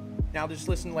 Now just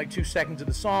listen to like 2 seconds of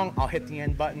the song. I'll hit the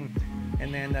end button,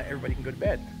 and then everybody can go to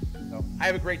bed. So I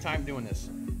have a great time doing this.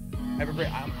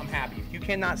 I'm happy. If you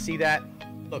cannot see that,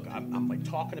 look, I'm like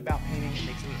talking about painting. It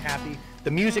makes me happy.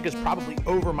 The music is probably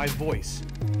over my voice,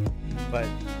 but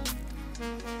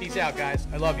peace out, guys.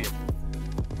 I love you.